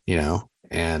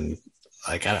 and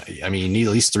like, I mean, you need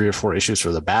at least 3 or 4 issues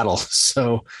for the battle.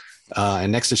 So,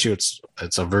 and next issue, it's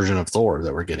a version of Thor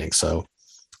that we're getting. So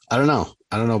I don't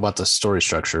know about the story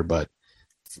structure, but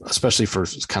especially for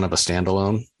kind of a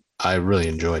standalone, I really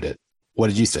enjoyed it. What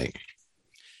did you think?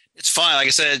 It's fine. Like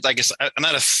I said, I'm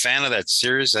not a fan of that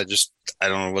series. I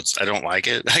don't know I don't like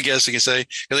it, I guess you can say.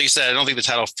 Because like you said, I don't think the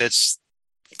title fits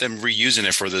them reusing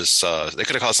it for this. They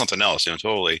could have called it something else,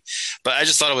 totally. But I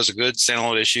just thought it was a good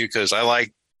standalone issue because I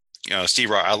like, Steve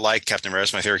Rogers. I like Captain America.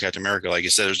 It's my favorite Captain America. Like you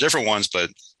said, there's different ones,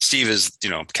 but Steve is,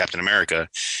 Captain America.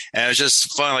 And it's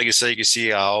just fun. Like you said, you can see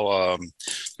how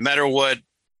no matter what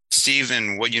Steve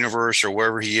in what universe or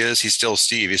wherever he is, he's still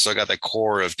Steve. He's still got that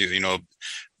core of doing the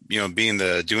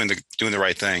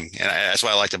right thing. And that's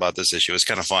what I liked about this issue. It's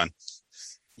kind of fun.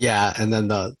 Yeah, and then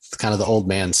the kind of the old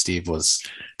man Steve was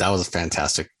a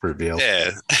fantastic reveal.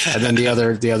 Yeah, and then the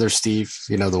other Steve,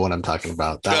 the one I'm talking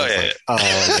about. That was like,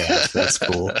 oh yeah, that's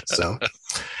cool. So,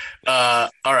 all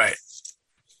right.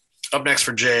 Up next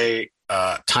for Jay,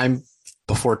 Time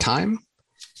Before Time.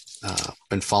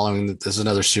 Been following. This is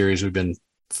another series we've been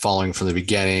following from the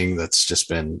beginning. That's just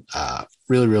been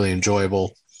really, really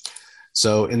enjoyable.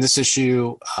 So in this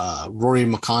issue, Rory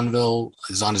McConville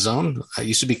is on his own. It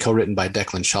used to be co-written by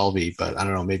Declan Shalvey, but I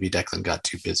don't know, maybe Declan got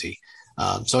too busy.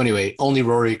 So anyway, only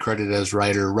Rory credited as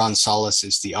writer. Ron Salas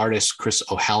is the artist, Chris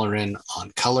O'Halloran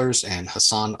on colors, and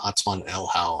Hassan Otsman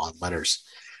Elhau on letters.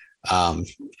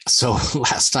 So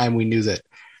last time we knew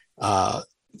that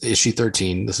issue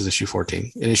 13, this is issue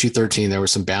 14. In issue 13, there were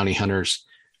some bounty hunters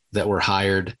that were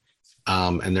hired,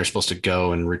 and they're supposed to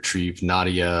go and retrieve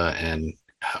Nadia and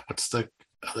what's the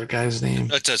other guy's name?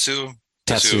 Tetsuo.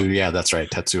 Yeah, that's right.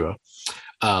 Tetsuo.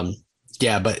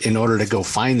 Yeah, but in order to go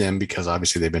find them, because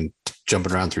obviously they've been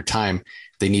jumping around through time,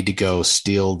 they need to go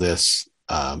steal this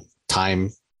time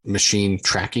machine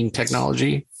tracking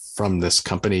technology from this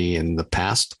company in the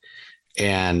past.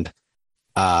 And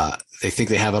they think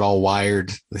they have it all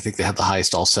wired. They think they have the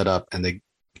heist all set up, and they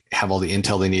have all the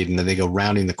intel they need. And then they go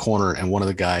rounding the corner, and one of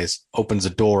the guys opens a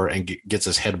door and gets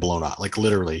his head blown off, like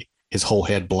literally his whole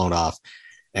head blown off.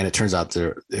 And it turns out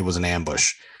it was an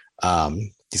ambush.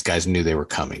 These guys knew they were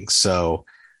coming. So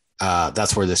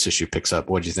that's where this issue picks up.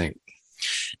 What do you think?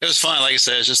 It was fun. Like I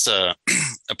said, it's just a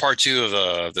part two of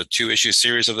the 2-issue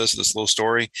series of this little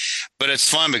story. But it's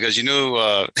fun because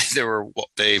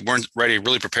they weren't ready,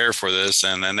 really prepared for this.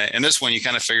 And then in this one, you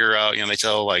kind of figure out, they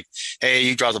tell like, hey,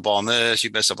 you dropped the ball on this, you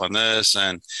messed up on this.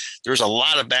 And there's a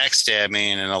lot of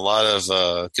backstabbing and a lot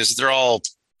of because they're all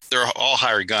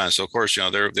hired guns. So of course,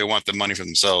 they want the money for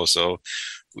themselves. So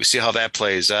we see how that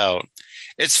plays out.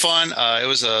 It's fun. It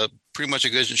was pretty much a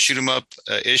good shoot 'em up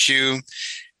issue.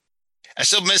 I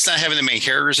still miss not having the main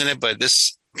characters in it, but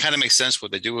this kind of makes sense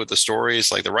what they do with the stories.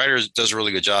 Like the writer does a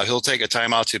really good job. He'll take a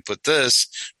time out to put this,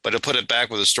 but he'll put it back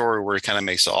with a story where it kind of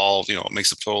makes it all,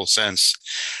 makes total sense.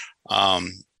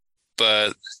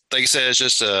 But like I said, it's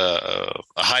just a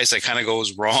heist that kind of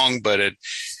goes wrong, but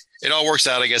it all works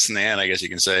out, I guess, in the end, I guess you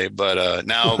can say. But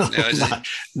now,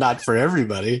 not for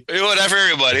everybody. Well, not for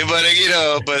everybody, but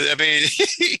but I mean,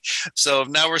 so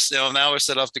now we're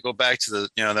set up to go back to the,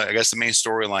 I guess the main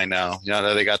storyline now.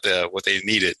 That they got what they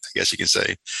needed, I guess you can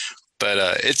say. But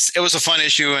it was a fun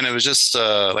issue, and it was just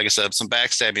like I said, some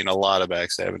backstabbing, a lot of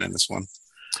backstabbing in this one.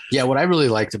 Yeah, what I really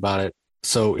liked about it,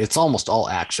 so it's almost all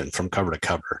action from cover to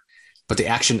cover. But the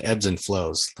action ebbs and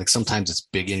flows. Like sometimes it's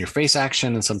big in your face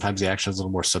action, and sometimes the action is a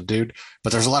little more subdued.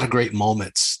 But there's a lot of great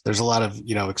moments. There's a lot of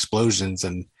explosions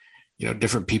and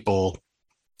different people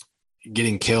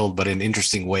getting killed, but in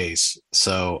interesting ways.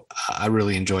 So I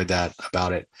really enjoyed that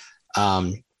about it.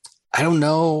 I don't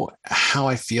know how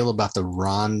I feel about the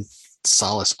Ron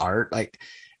Salas art. Like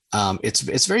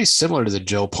it's very similar to the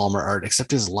Joe Palmer art,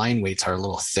 except his line weights are a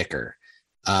little thicker.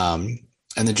 And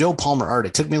the Joe Palmer art,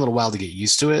 it took me a little while to get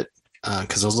used to it.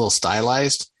 Because it was a little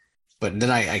stylized, but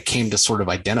then I came to sort of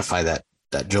identify that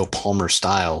Joe Palmer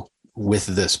style with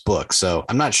this book. So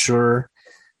I'm not sure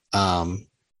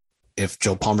if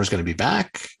Joe Palmer is going to be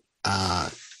back.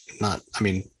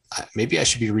 Maybe I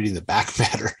should be reading the back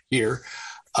matter here.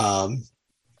 How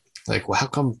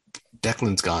come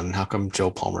Declan's gone and how come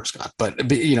Joe Palmer's gone? But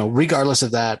regardless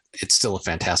of that, it's still a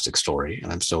fantastic story,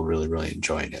 and I'm still really, really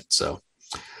enjoying it. So,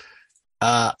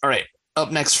 all right,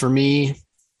 up next for me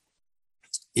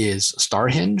is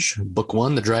Starhenge, book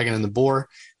 1, The Dragon and the Boar.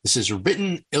 This is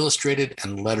written, illustrated,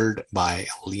 and lettered by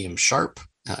Liam Sharp,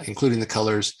 including the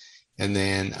colors. And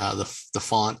then the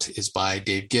font is by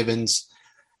Dave Gibbons.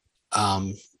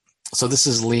 So this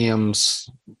is Liam's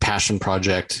passion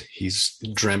project. He's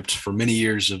dreamt for many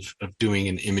years of doing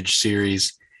an image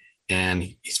series,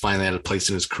 and he's finally at a place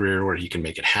in his career where he can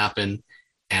make it happen.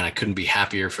 And I couldn't be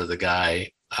happier for the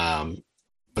guy.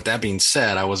 But that being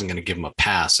said, I wasn't going to give him a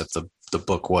pass if the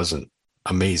book wasn't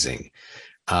amazing.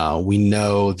 We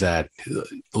know that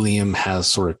Liam has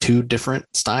sort of 2 different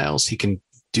styles. He can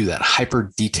do that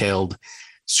hyper detailed,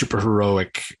 super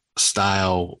heroic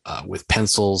style with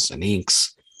pencils and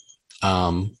inks.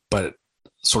 But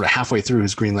sort of halfway through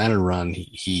his Green Lantern run,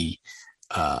 he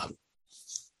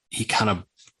kind of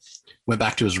went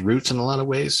back to his roots in a lot of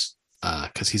ways,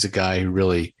 because he's a guy who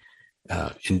really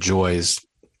enjoys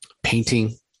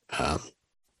painting,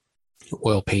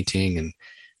 oil painting, and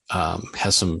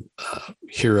has some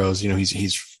heroes.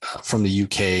 He's from the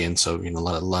UK, and so a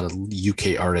lot of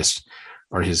UK artists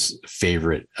are his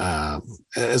favorite,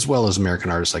 as well as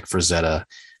American artists like Frazetta,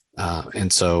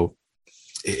 and so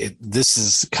this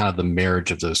is kind of the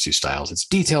marriage of those two styles. It's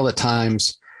detailed at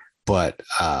times, but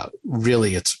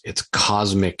really it's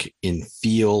cosmic in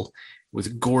feel,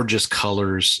 with gorgeous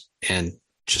colors and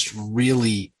just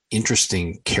really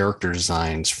interesting character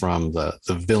designs from the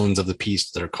villains of the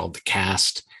piece that are called the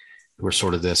Cast, who are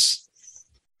sort of this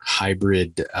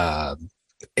hybrid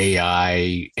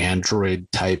AI android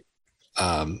type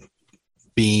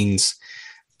beings.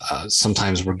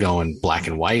 Sometimes we're going black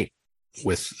and white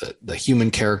with the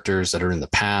human characters that are in the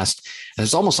past. And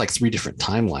it's almost like 3 different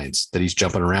timelines that he's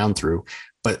jumping around through.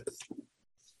 But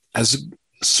as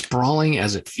sprawling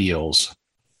as it feels,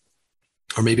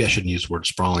 or maybe I shouldn't use the word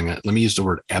sprawling. Let me use the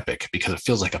word epic, because it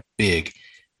feels like a big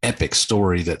epic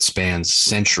story that spans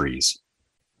centuries.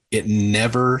 It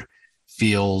never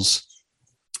feels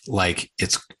like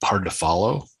it's hard to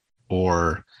follow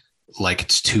or like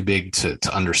it's too big to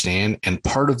understand. And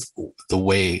part of the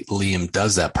way Liam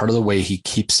does that, part of the way he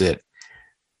keeps it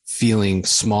feeling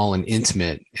small and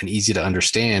intimate and easy to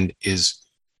understand, is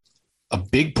a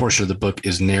big portion of the book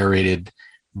is narrated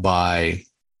by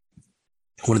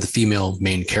one of the female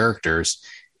main characters.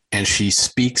 And she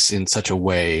speaks in such a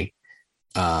way,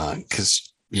 because,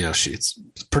 it's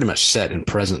pretty much set in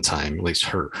present time, at least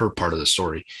her part of the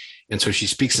story. And so she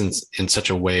speaks in such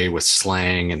a way with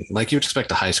slang and like you would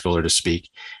expect a high schooler to speak.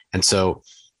 And so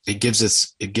it gives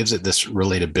it this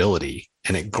relatability,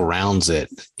 and it grounds it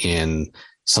in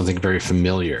something very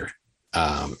familiar.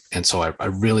 And so I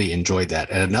really enjoyed that.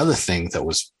 And another thing that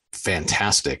was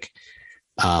fantastic,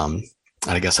 and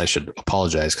I guess I should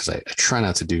apologize because I try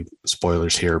not to do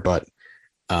spoilers here, but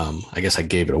I guess I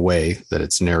gave it away that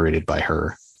it's narrated by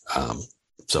her.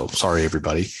 So sorry,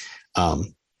 everybody.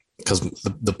 Because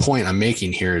the point I'm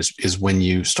making here is when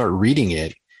you start reading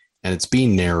it and it's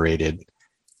being narrated,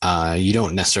 you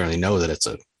don't necessarily know that it's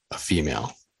a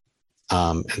female.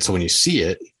 And so when you see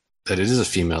it, that it is a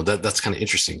female, that's kind of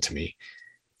interesting to me,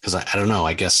 because I don't know,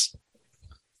 I guess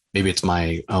maybe it's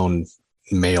my own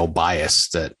male bias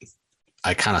that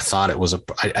I kind of thought it was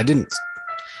I didn't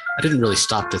really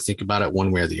stop to think about it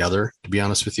one way or the other, to be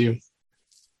honest with you,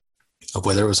 of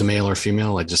whether it was a male or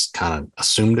female. I just kind of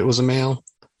assumed it was a male.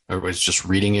 Everybody's just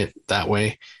reading it that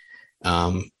way.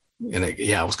 I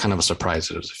was kind of a surprise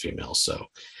that it was a female. So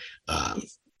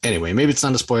anyway, maybe it's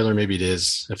not a spoiler. Maybe it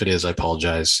is. If it is, I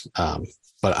apologize.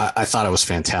 But I thought it was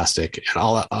fantastic. And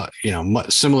all,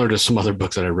 similar to some other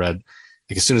books that I read,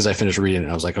 like as soon as I finished reading it,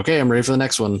 I was like, okay, I'm ready for the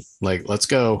next one. Like, let's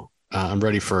go. I'm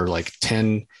ready for like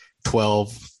 10,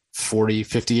 12, 40,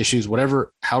 50 issues,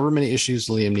 however many issues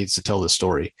Liam needs to tell this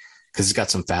story, because he's got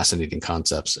some fascinating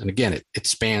concepts. And again, it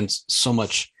spans so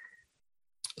much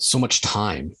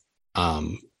time.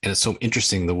 And it's so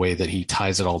interesting the way that he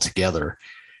ties it all together.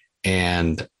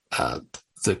 And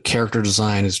the character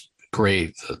design is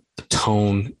great. The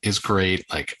tone is great.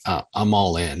 Like I'm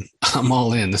all in.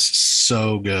 This is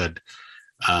so good.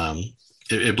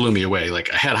 It blew me away.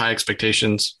 Like I had high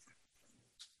expectations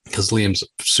because Liam's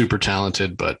super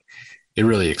talented, but it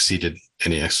really exceeded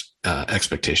any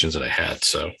expectations that I had.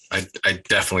 So I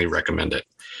definitely recommend it.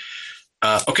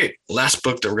 Okay, last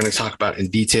book that we're going to talk about in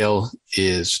detail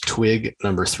is Twig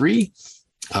number 3.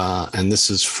 And this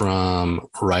is from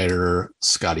writer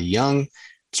Scotty Young.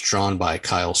 It's drawn by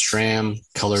Kyle Stram.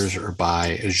 Colors are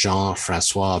by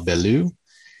Jean-Francois Bellew.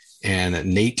 And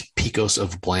Nate Picos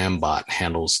of Blambot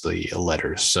handles the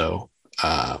letters. So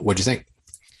what'd you think?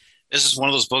 This is one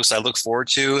of those books I look forward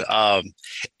to.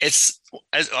 It's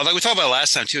like we talked about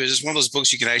last time too. It's just one of those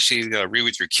books you can actually read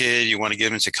with your kid. You want to get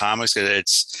them into comics.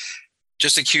 It's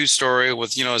just a cute story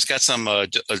with, it's got some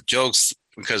jokes,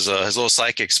 because his little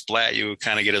psychic Splat, you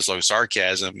kind of get his like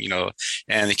sarcasm,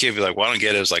 and the kid would be like, well, I don't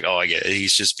get it. It's like, oh, I get it.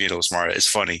 He's just being a little smart. It's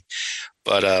funny.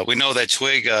 But we know that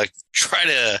Twig tried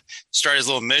to start his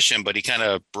little mission, but he kind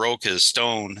of broke his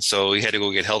stone. So he had to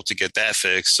go get help to get that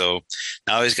fixed. So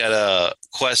now he's got a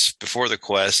quest before the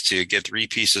quest to get 3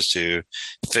 pieces to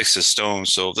fix his stone.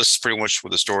 So this is pretty much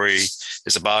what the story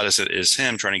is about, is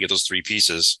him trying to get those 3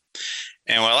 pieces.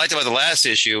 And what I liked about the last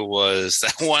issue was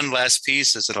that one last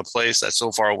piece is in a place that's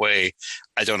so far away.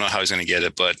 I don't know how he's going to get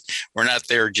it, but we're not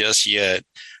there just yet.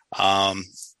 He kind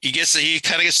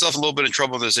of gets himself a little bit in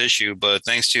trouble with this issue, but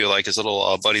thanks to like his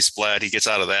little buddy Splat, he gets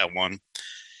out of that one.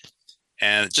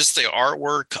 And just the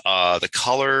artwork, the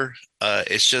color,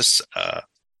 it's just,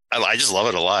 I just love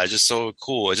it a lot. It's just so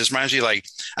cool. It just reminds me, like,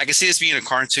 I can see this being a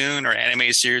cartoon or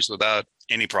animated series without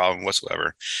any problem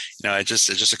whatsoever. It's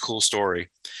just a cool story.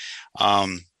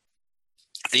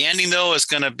 The ending though is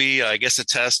going to be, I guess, a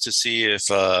test to see if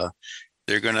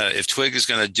Twig is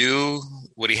going to do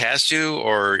what he has to,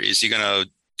 or is he going to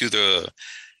do the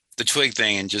Twig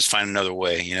thing and just find another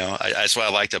way. That's what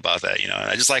I liked about that. And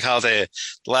I just like how the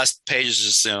last page is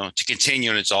just, to continue,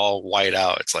 and it's all white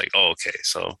out. It's like, oh, okay.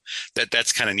 So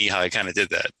that's kind of neat how I kind of did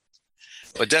that.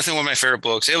 But definitely one of my favorite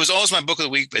books. It was always my book of the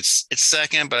week. It's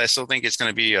second, but I still think it's going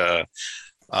to be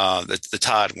the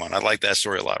Todd one. I like that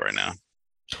story a lot right now.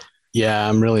 Yeah,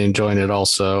 I'm really enjoying it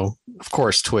also. Of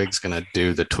course, Twig's going to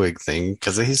do the Twig thing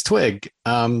because he's Twig.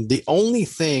 The only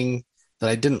thing that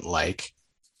I didn't like,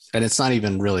 and it's not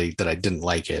even really that I didn't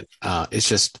like it, it's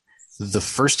just the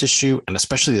first issue and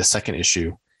especially the second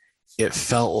issue, it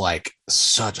felt like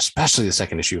especially the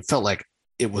second issue, it felt like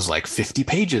it was like 50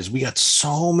 pages. We got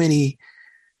so many.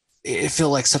 It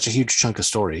felt like such a huge chunk of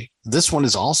story. This one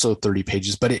is also 30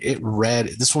 pages, but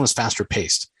this one was faster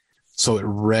paced. So it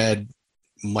read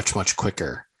much, much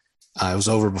quicker. It was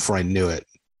over before I knew it.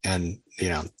 And,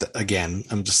 again,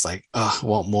 I'm just like, oh, I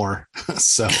want more.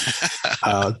 So,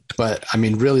 but I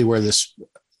mean, really where this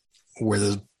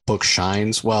book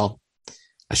shines, well,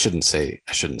 I shouldn't say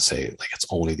like it's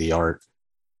only the art,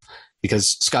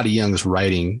 because Scotty Young's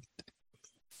writing,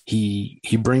 he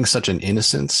brings such an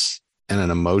innocence and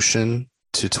an emotion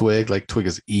to Twig. Like Twig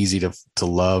is easy to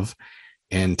love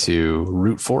and to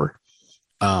root for.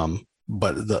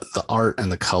 But the art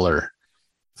and the color,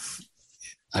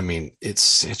 I mean, it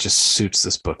just suits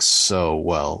this book so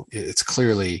well. It's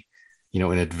clearly,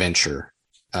 an adventure,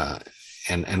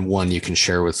 and one you can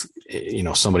share with,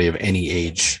 somebody of any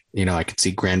age. I could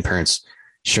see grandparents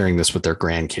sharing this with their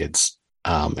grandkids,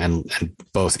 and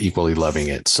both equally loving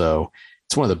it. So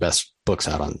it's one of the best books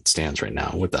out on stands right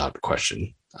now, without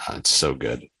question. It's so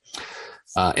good.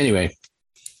 Anyway,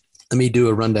 let me do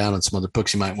a rundown on some other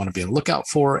books you might want to be on the lookout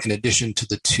for. In addition to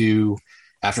the two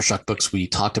Aftershock books we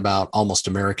talked about, Almost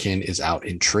American is out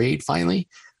in trade finally.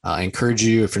 I encourage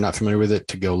you, if you're not familiar with it,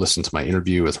 to go listen to my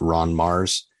interview with Ron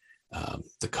Mars,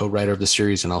 the co-writer of the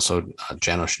series, and also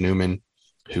Janos Newman,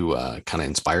 who kind of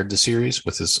inspired the series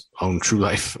with his own true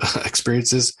life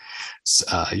experiences.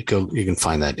 You can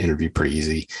find that interview pretty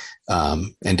easy,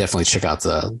 and definitely check out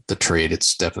the trade.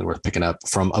 It's definitely worth picking up.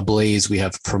 From Ablaze, we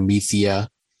have Promethea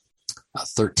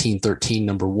 1313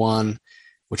 #1,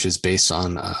 which is based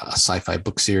on a sci-fi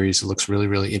book series. It looks really,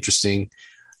 really interesting.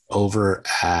 Over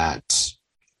at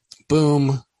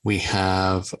Boom, we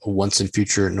have Once and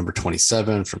Future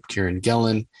 #27 from Kieran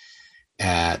Gillen.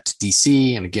 At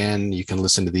DC, and again, you can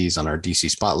listen to these on our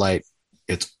DC Spotlight.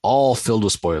 It's all filled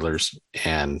with spoilers,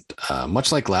 and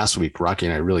much like last week, Rocky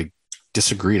and I really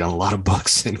disagreed on a lot of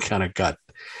books and kind of got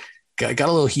a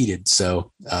little heated.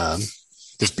 So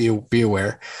just be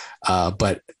aware.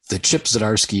 But the Chip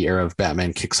Zdarsky era of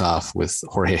Batman kicks off with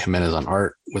Jorge Jimenez on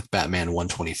art with Batman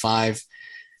 125.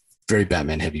 Very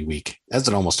Batman heavy week, as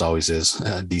it almost always is.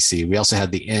 DC. We also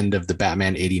had the end of the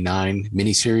Batman 89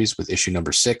 miniseries with issue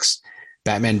 #6.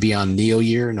 Batman Beyond Neo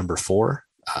Year #4.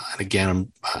 And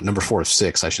again, number 4 of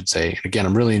 6, I should say. And again,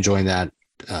 I'm really enjoying that.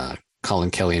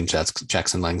 Colin Kelly and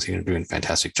Jackson Langsing are doing a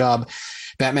fantastic job.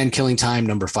 Batman Killing Time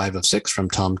 #5 of 6 from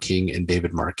Tom King and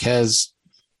David Marquez.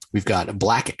 We've got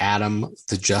Black Adam,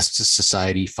 The Justice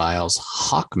Society Files,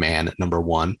 Hawkman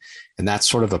 #1. And that's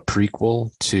sort of a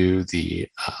prequel to the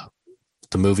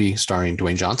movie starring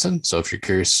Dwayne Johnson. So if you're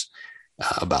curious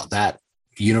about that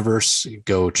universe,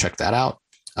 go check that out.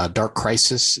 Dark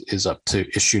Crisis is up to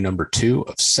issue #2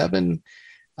 of 7.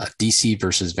 DC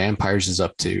versus Vampires is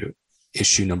up to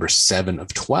issue #7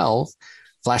 of 12.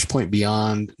 Flashpoint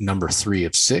Beyond #3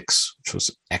 of 6, which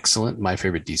was excellent. My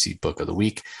favorite DC book of the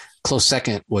week. Close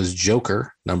second was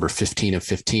Joker #15 of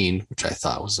 15, which I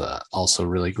thought was also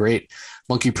really great.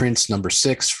 Monkey Prince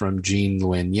 #6 from Jean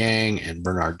Luen Yang and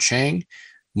Bernard Chang.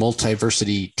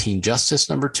 Multiversity Teen Justice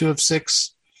 #2 of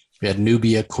 6. We had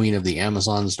Nubia, Queen of the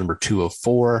Amazons, #2 of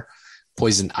 4.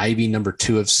 Poison Ivy,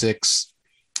 #2 of 6.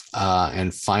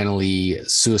 And finally,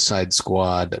 Suicide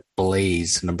Squad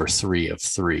Blaze, #3 of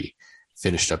 3.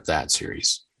 Finished up that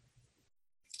series.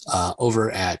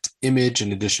 Over at Image,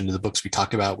 in addition to the books we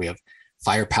talked about, we have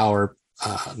Firepower,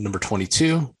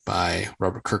 #22 by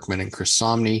Robert Kirkman and Chris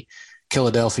Samnee.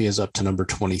 Philadelphia is up to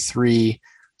 #23.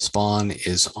 Spawn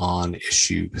is on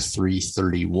issue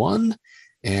 331.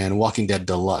 And Walking Dead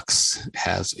Deluxe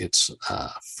has its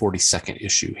 42nd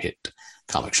issue hit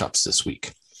comic shops this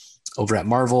week. Over at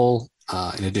Marvel,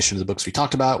 in addition to the books we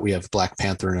talked about, we have Black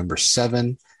Panther number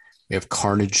 7. We have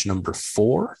Carnage number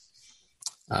 4.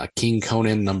 King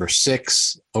Conan number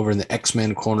 6. Over in the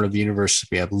X-Men corner of the universe,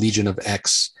 we have Legion of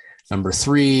X number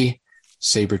 3.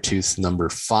 Sabretooth number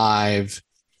 5.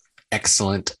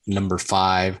 Excellent number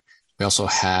 5. We also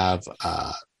have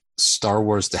Star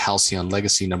Wars The Halcyon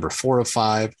Legacy number 4 of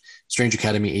 5. Strange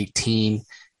Academy 18.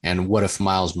 And What If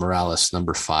Miles Morales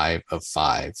number 5 of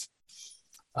 5.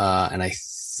 And I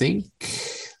think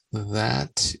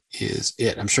that is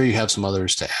it. I'm sure you have some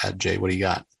others to add, Jay. What do you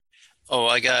got? Oh,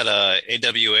 I got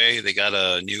AWA. They got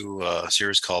a new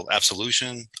series called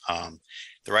Absolution.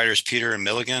 The writers Peter and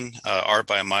Milligan, art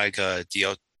by Mike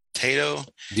Deodato.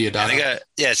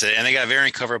 And they got a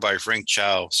variant cover by Frank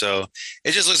Chow. So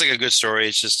it just looks like a good story.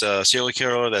 It's just a serial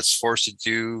killer that's forced to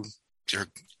do.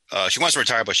 She wants to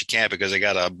retire, but she can't because they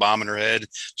got a bomb in her head.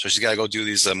 So she's got to go do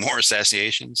these more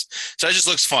assassinations. So it just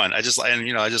looks fun. I just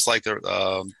like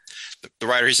the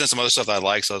writer. He sent some other stuff that I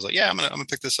like. So I was like, yeah, I'm gonna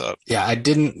pick this up. Yeah, I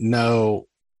didn't know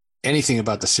anything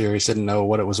about the series. Didn't know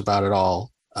what it was about at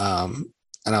all.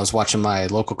 And I was watching my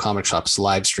local comic shop's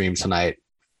live stream tonight,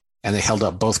 and they held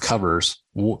up both covers.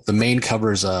 The main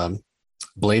cover is a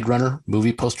Blade Runner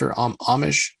movie poster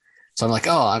homage. So I'm like,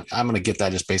 oh, I'm going to get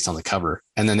that just based on the cover.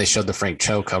 And then they showed the Frank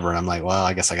Cho cover, and I'm like, well,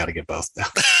 I guess I got to get both now.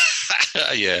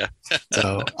 Yeah.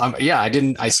 So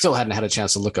I still hadn't had a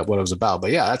chance to look up what it was about,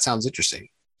 but yeah, that sounds interesting.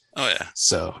 Oh yeah.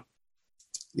 So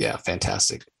yeah,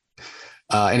 fantastic.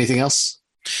 Anything else?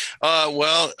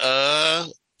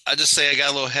 I just say I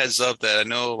got a little heads up that I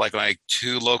know like my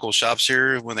 2 local shops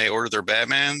here, when they ordered their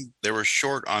Batman, they were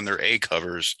short on their A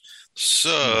covers.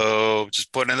 So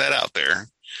just putting that out there.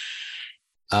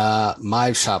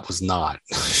 My shop was not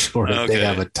short. Okay. They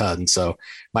have a ton, so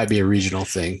might be a regional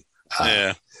thing.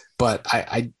 Yeah. But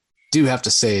I do have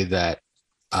to say that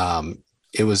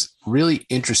it was really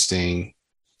interesting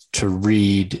to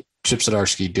read Chip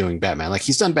Zdarsky doing Batman. Like,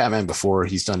 he's done Batman before.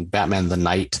 He's done Batman the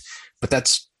Knight, but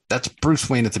that's Bruce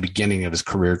Wayne at the beginning of his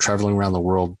career, traveling around the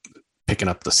world, picking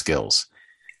up the skills.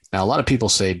 Now, a lot of people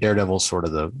say Daredevil's sort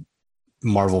of the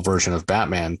Marvel version of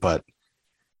Batman, but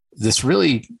this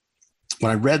really,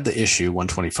 when I read the issue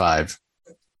 125,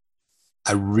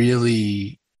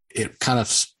 it kind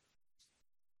of,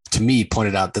 to me,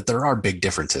 pointed out that there are big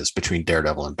differences between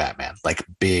Daredevil and Batman, like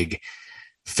big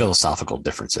philosophical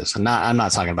differences. And I'm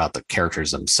not talking about the characters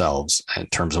themselves in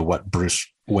terms of what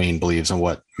Bruce Wayne believes and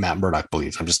what Matt Murdock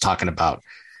believes. I'm just talking about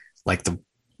like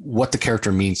what the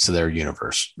character means to their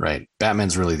universe, right?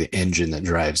 Batman's really the engine that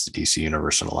drives the DC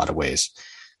universe in a lot of ways.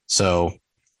 So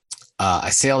I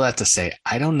say all that to say,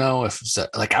 I don't know if,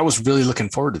 like, I was really looking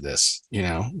forward to this. You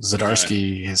know,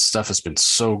 Zdarsky, his stuff has been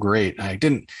so great. I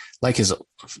didn't like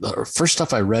the first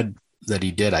stuff I read that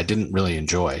he did, I didn't really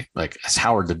enjoy. Like, as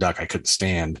Howard the Duck, I couldn't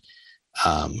stand.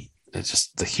 It's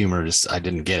just the humor, I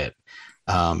didn't get it.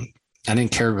 I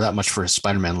didn't care that much for his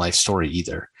Spider-Man life story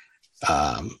either.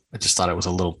 I just thought it was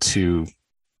a little too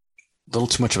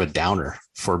much of a downer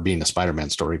for being a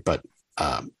Spider-Man story. But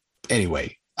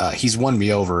anyway, he's won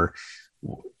me over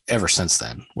ever since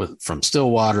then, from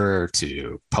Stillwater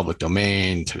to Public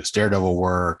Domain to his Daredevil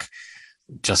work,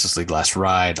 Justice League Last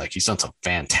Ride. Like, he's done some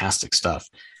fantastic stuff.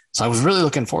 So I was really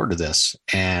looking forward to this,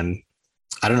 and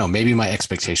I don't know, maybe my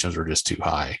expectations were just too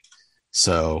high.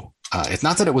 So it's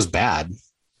not that it was bad.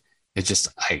 It's just,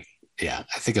 I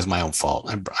think it's my own fault.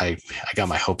 I got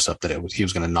my hopes up that he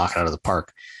was going to knock it out of the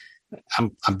park.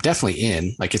 I'm definitely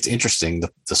in. Like, it's interesting,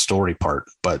 the story part,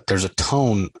 but there's a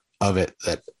tone of it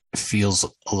that feels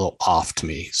a little off to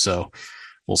me. So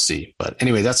we'll see. But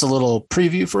anyway, that's a little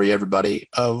preview for you, everybody,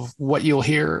 of what you'll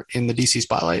hear in the DC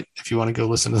Spotlight. If you want to go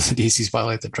listen to the DC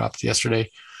Spotlight that dropped yesterday.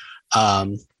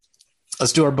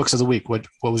 Let's do our books of the week. What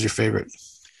was your favorite?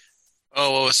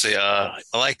 Oh, well, let's see. I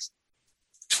like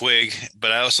Twig,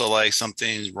 but I also like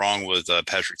Something's Wrong with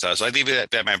Patrick Todd. So I'd leave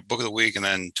it at my book of the week, and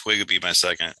then Twig would be my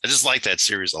second. I just like that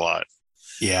series a lot.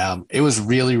 Yeah, it was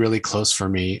really, really close for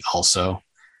me also.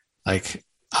 Like,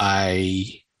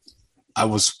 I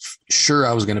was sure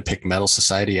I was going to pick Metal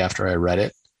Society after I read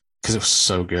it because it was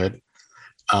so good.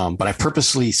 But I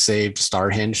purposely saved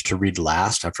Starhenge to read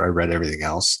last after I read everything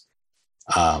else.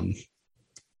 And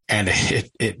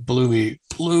it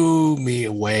blew me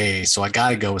away. So I got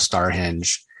to go with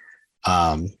Starhenge.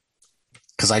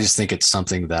 Because I just think it's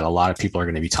something that a lot of people are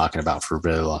going to be talking about for a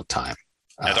really long time.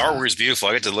 The artwork is beautiful.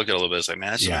 I get to look at it a little bit. It's like,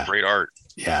 man, that's some great art.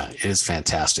 Yeah, it is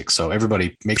fantastic. So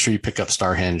everybody, make sure you pick up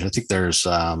Starhenge. I think there's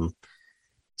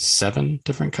 7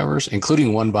 different covers,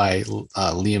 including one by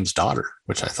Liam's daughter,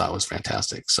 which I thought was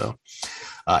fantastic. So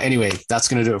anyway, that's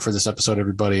going to do it for this episode,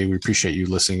 everybody. We appreciate you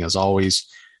listening as always.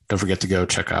 Don't forget to go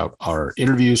check out our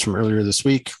interviews from earlier this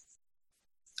week.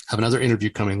 Have another interview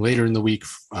coming later in the week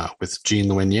with Gene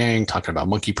Luen Yang talking about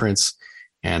Monkey Prince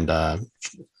and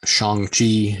Shang-Chi,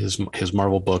 his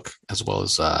Marvel book, as well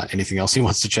as anything else he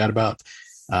wants to chat about.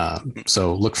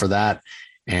 So look for that.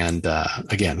 And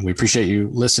again, we appreciate you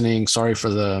listening. Sorry for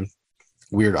the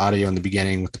weird audio in the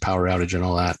beginning with the power outage and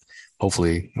all that.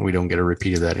 Hopefully we don't get a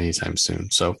repeat of that anytime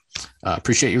soon. So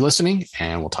appreciate you listening,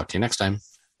 and we'll talk to you next time.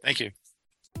 Thank you.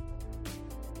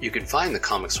 You can find the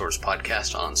Comic Source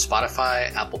podcast on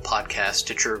Spotify, Apple Podcasts,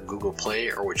 Stitcher, Google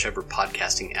Play, or whichever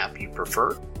podcasting app you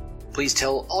prefer. Please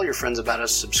tell all your friends about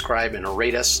us, subscribe, and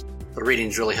rate us. The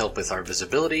ratings really help with our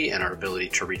visibility and our ability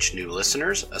to reach new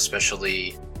listeners,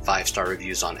 especially 5-star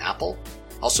reviews on Apple.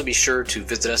 Also be sure to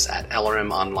visit us at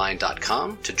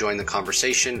lrmonline.com to join the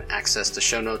conversation, access the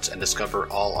show notes, and discover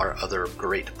all our other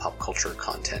great pop culture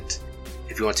content.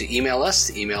 If you want to email us,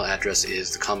 the email address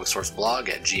is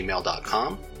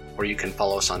thecomicsourceblog@gmail.com, or you can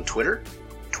follow us on Twitter,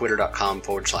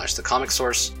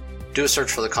 twitter.com/thecomicsource. Do a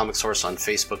search for The Comic Source on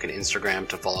Facebook and Instagram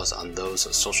to follow us on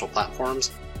those social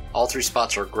platforms. All 3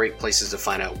 spots are great places to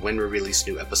find out when we release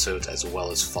new episodes, as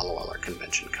well as follow all our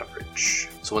convention coverage.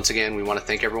 So once again, we want to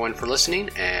thank everyone for listening,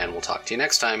 and we'll talk to you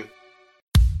next time.